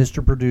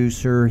 Mr.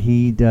 Producer.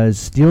 He does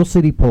Steel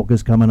City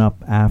Polkas coming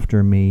up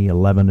after me,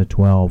 11 to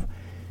 12.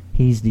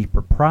 He's the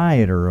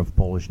proprietor of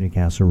Polish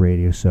Newcastle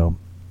Radio, so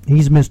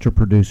he's Mr.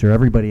 Producer.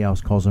 Everybody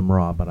else calls him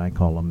Rob, but I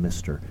call him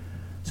Mr.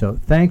 So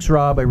thanks,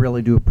 Rob. I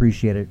really do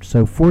appreciate it.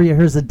 So for you,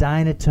 here's the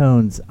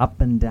Dynatones,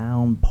 Up and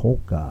Down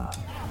Polka.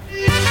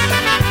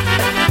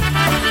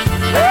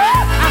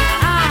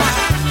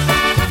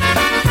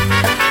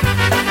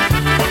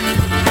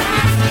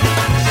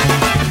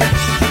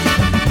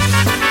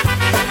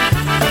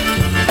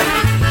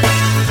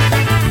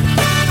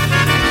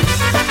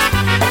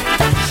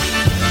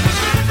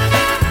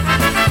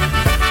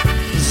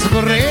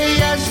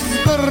 Zgryjesz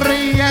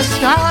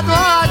na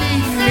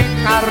dłoni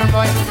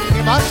karmoj,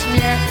 ty masz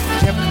mnie,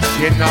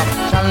 dziewczyno,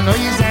 szanuj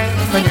ze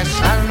mnie,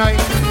 szanuj,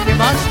 ty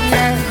masz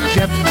mnie,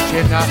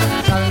 dziewczyno,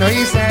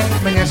 szanuj ze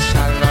mnie,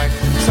 szanuj.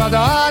 Co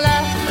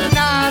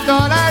na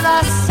dole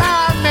na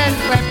samym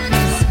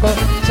lepisku,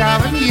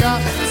 chciałem ją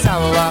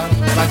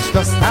całować,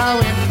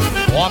 dostałem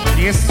po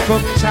piesku,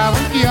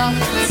 chciałem ją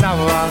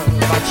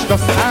całować,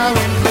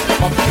 dostałem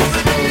po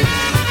piesku.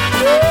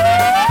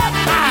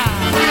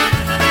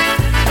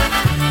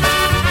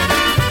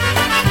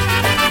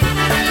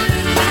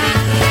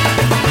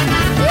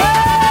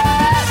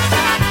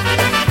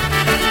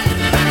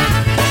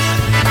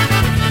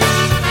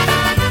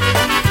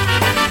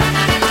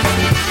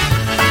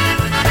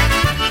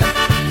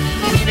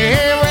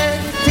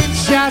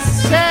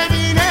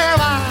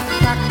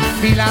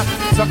 Chwila,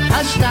 co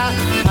każda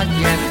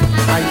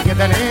panienka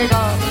jedynego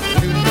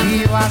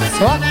lubiła,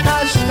 co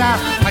każda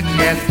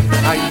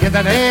panienka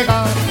jedynego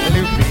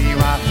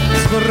lubiła.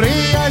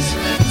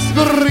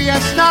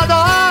 Zgryjesz na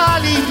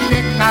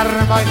dolinie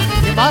karmoj,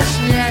 ty masz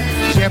mnie,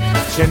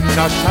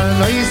 dziewczyno,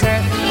 szanuj ze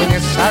mnie,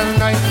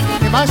 szanuj,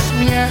 ty masz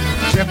mnie,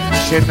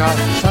 dziewczyno,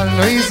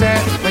 szanuj ze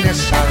mnie,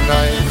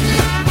 szanuj.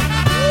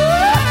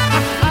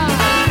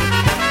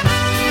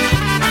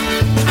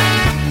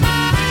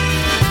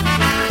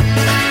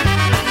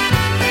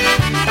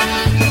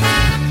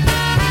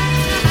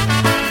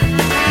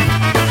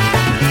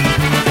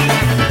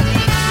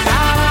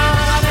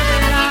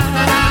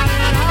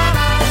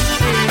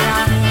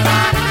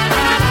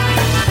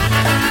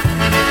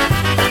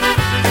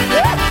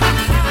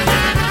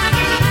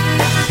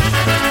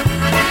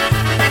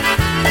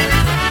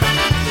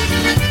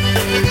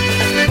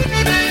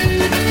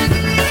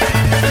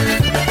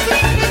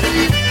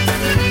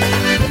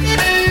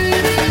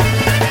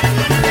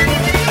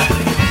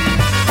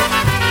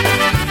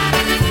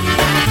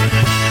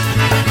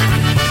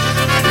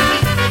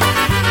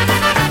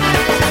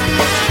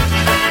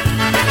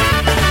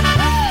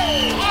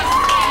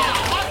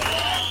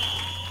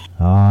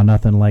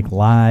 nothing like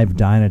live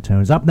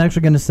Dynatones. Up next,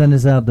 we're going to send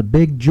us out to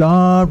Big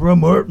John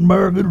from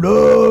Wurtemberg.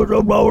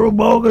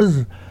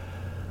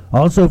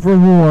 Also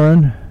from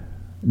Warren,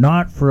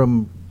 not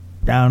from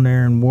down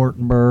there in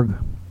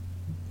Wurtemberg.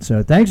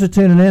 So thanks for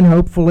tuning in.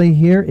 Hopefully,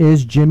 here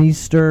is Jimmy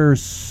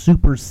Sturr's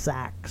Super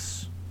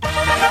Sax.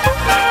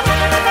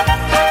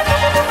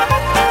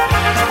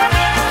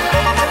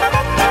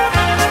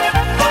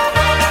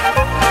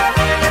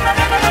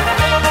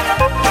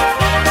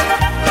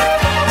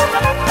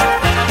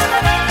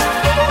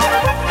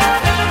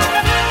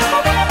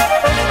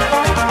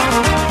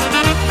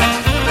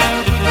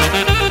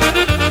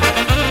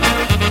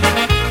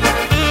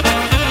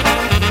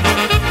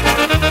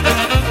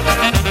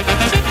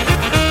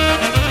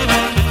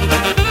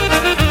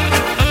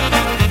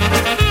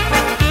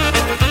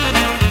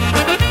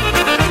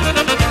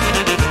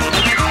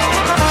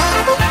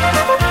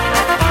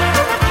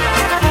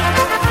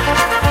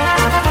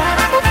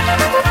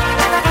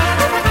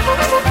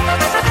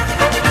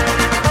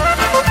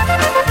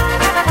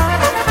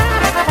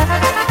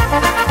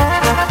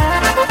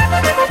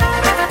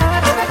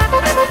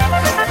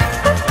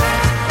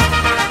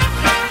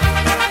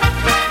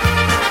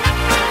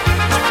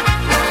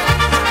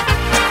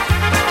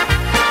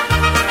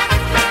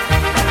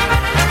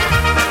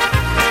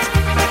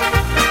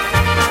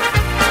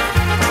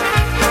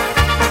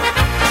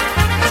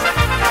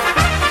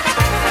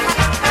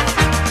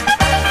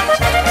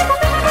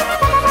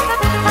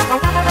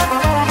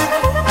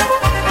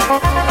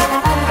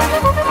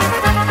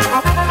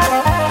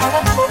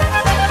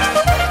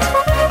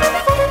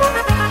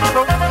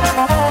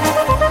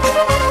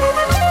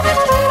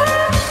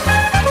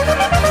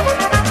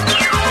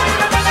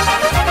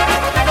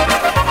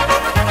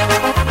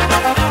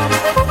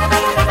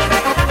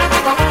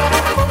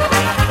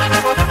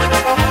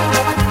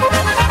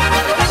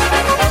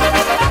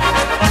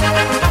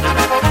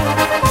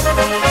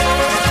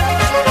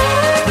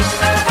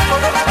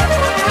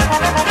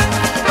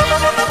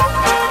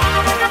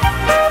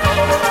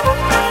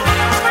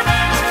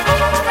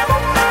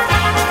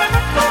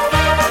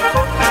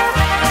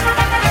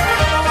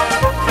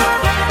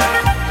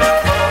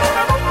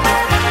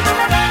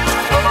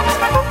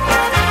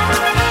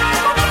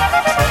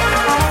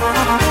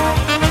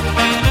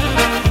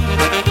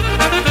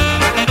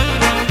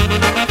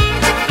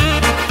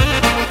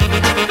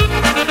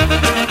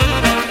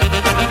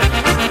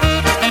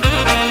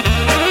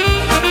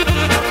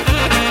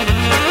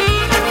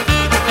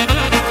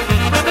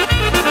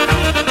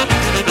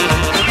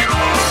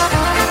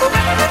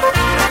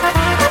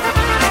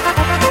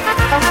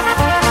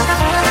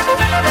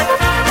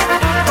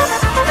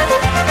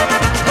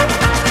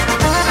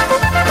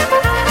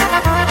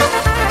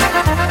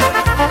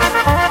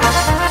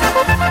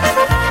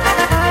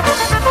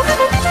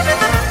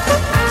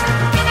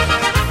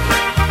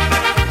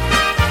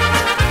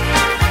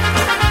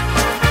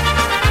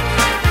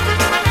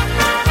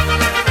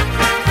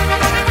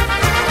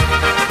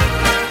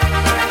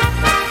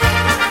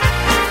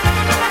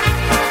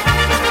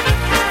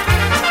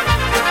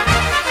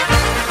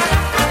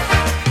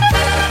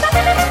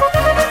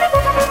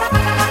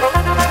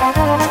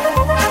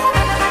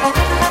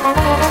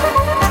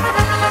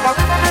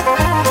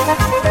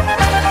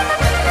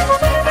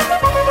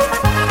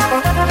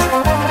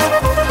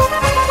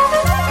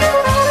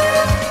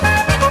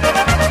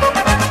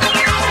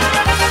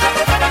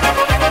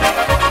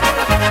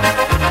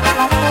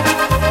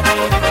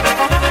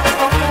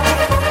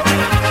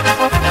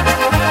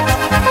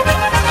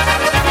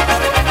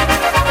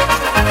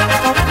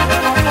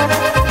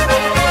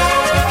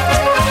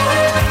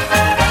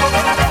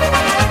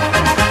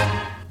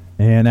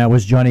 And that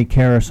was Johnny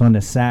Karras on the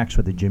sax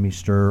with the Jimmy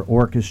Sturr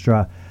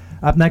Orchestra.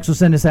 Up next, we'll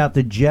send us out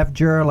to Jeff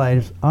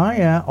Gerlais. Oh,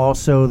 yeah.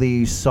 Also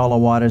the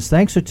Salawatas.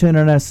 Thanks for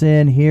tuning us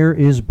in. Here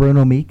is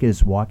Bruno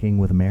Mikas, Walking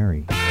with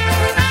Mary.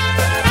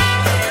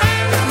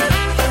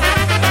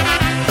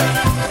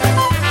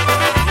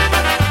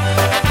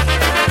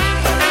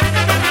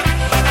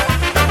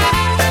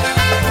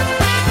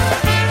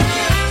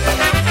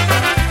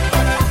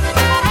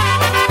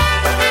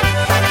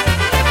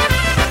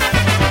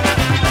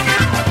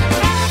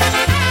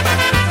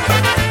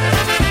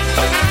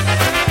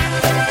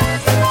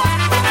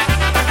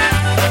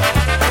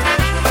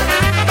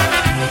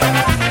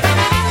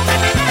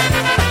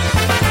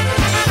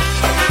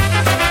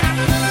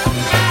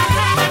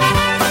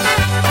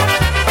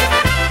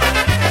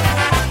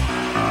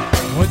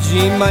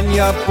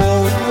 Mania po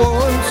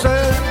łące,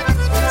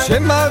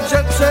 trzyma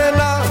dziewczę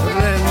na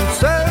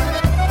ręce,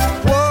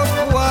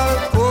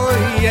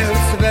 pokłakuje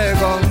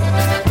swego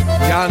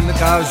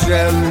Janka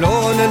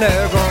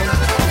Zielonego,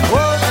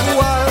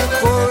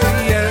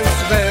 pokłakuje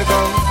swego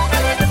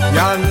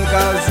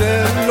Janka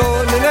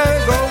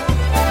Zielonego.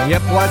 Nie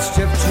płacz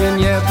dziewczynie,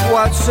 nie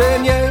płacz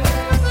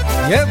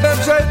nie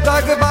będzie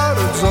tak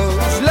bardzo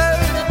źle,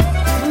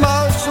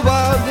 masz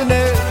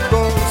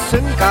ładnego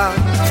synka,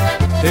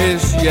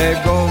 tyż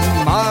jego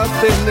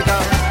matynka.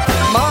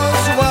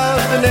 Masz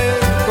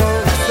ładnego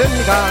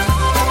synka,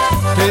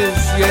 tyż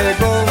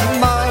jego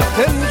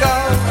matynka.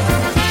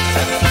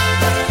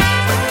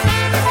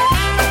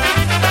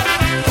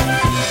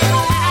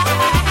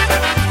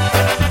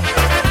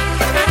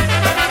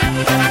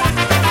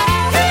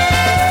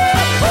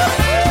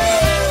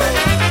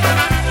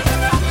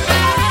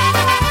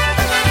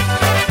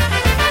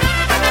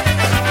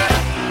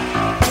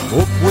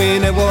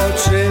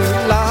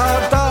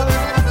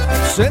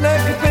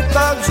 Synek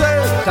pyta,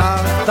 że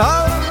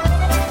tata,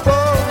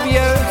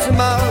 powiedz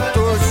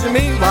matuś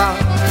miła,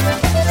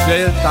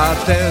 czy ta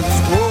też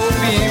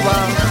zgubiła.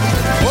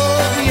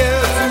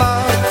 Powiedz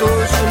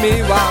matuś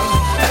miła,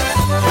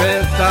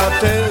 czy ta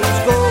też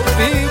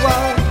zgubiła.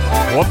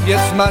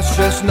 Chłopiec ma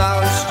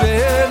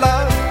 16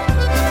 lat,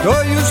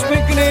 to już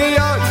piękny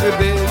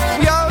jakby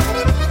kwiat,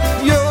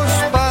 już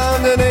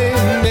panny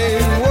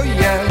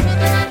miłuje,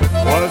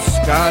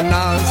 łaska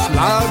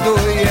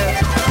naśladuje.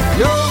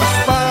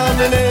 Już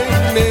panny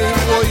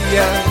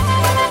miłuje,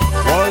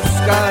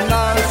 łaska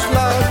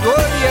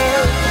naśladuje.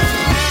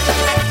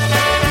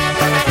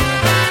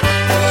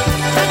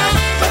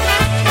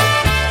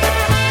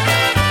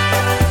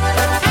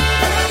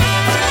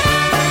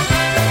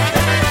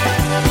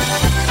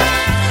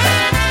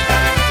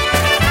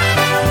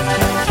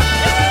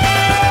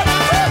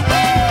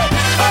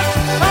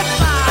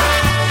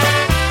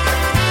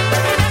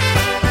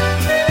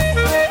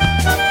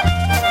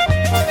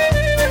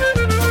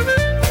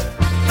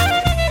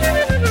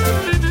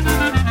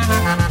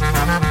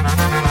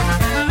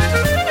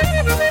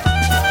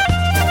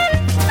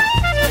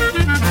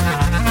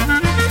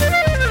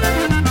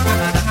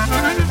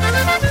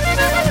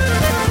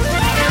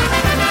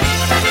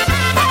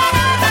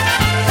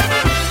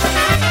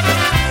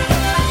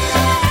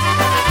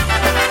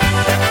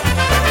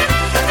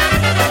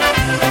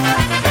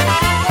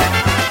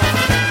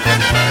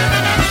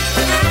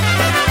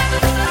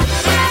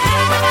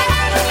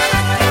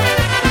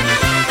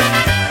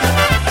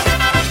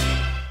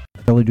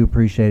 Really do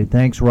appreciate it.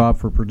 Thanks, Rob,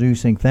 for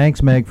producing.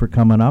 Thanks, Meg, for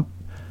coming up.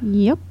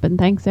 Yep, and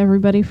thanks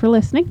everybody for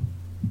listening.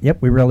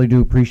 Yep, we really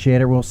do appreciate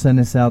it. We'll send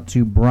this out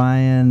to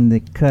Brian the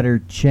Cutter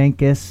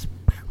Chenkis.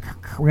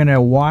 We're going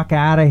to walk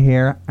out of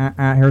here.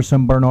 Here's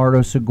some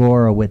Bernardo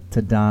Segura with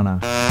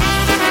Tadana.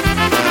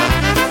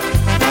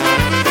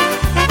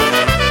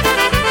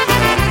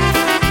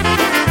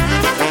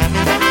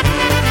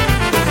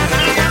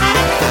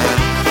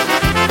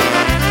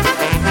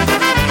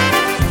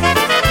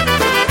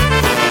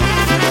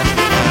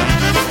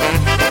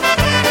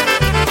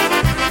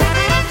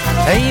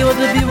 Hej,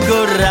 odbił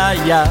go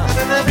raja,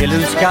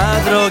 wieluśka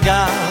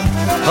droga,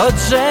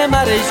 chodźże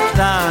Maryś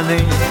ktany,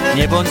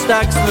 nie bądź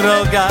tak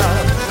sroga.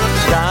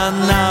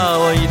 Dana,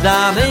 oj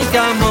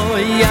danejka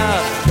moja,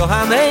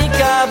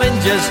 kochanejka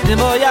będziesz ty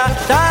moja.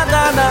 Ta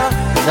dana,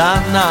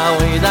 dana,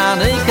 oj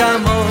danejka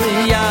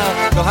moja,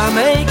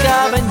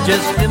 kochanejka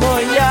będziesz ty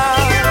moja.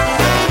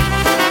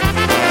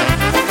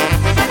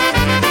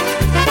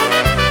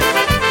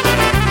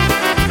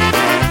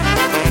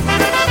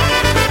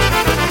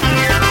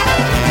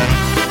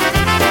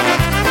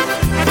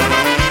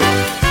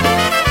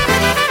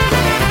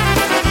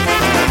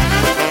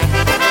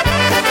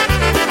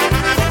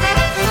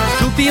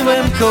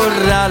 Kupiłem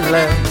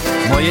korale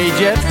mojej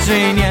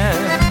dziewczynie,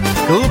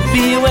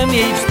 kupiłem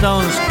jej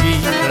wstążki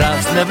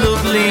krasne w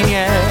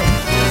Lublinie.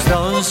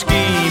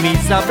 Wstążki mi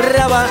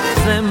zabrała,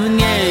 ze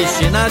mnie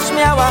się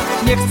naśmiała,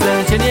 nie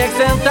chcę cię, nie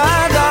chcę,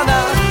 ta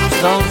dana.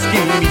 Wstążki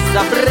mi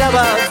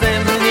zabrała, ze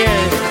mnie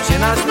się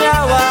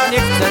naśmiała, nie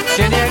chcę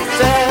cię, nie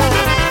chcę.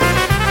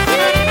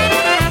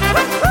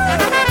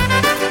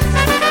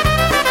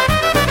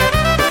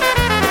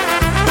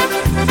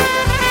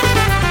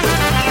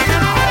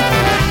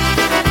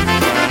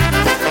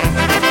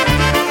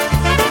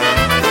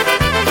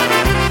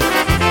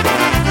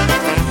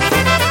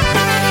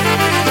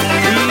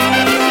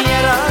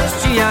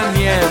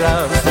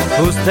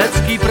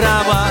 Chusteczki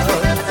prawa,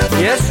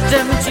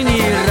 jeszcze ci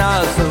ni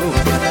razu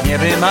nie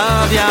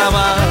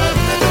wymawiała.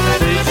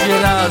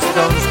 Tyś raz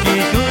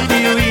wstążki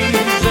kupił i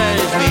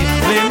żeś mi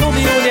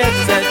wymówił, nie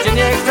chcę cię,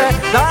 nie chcę.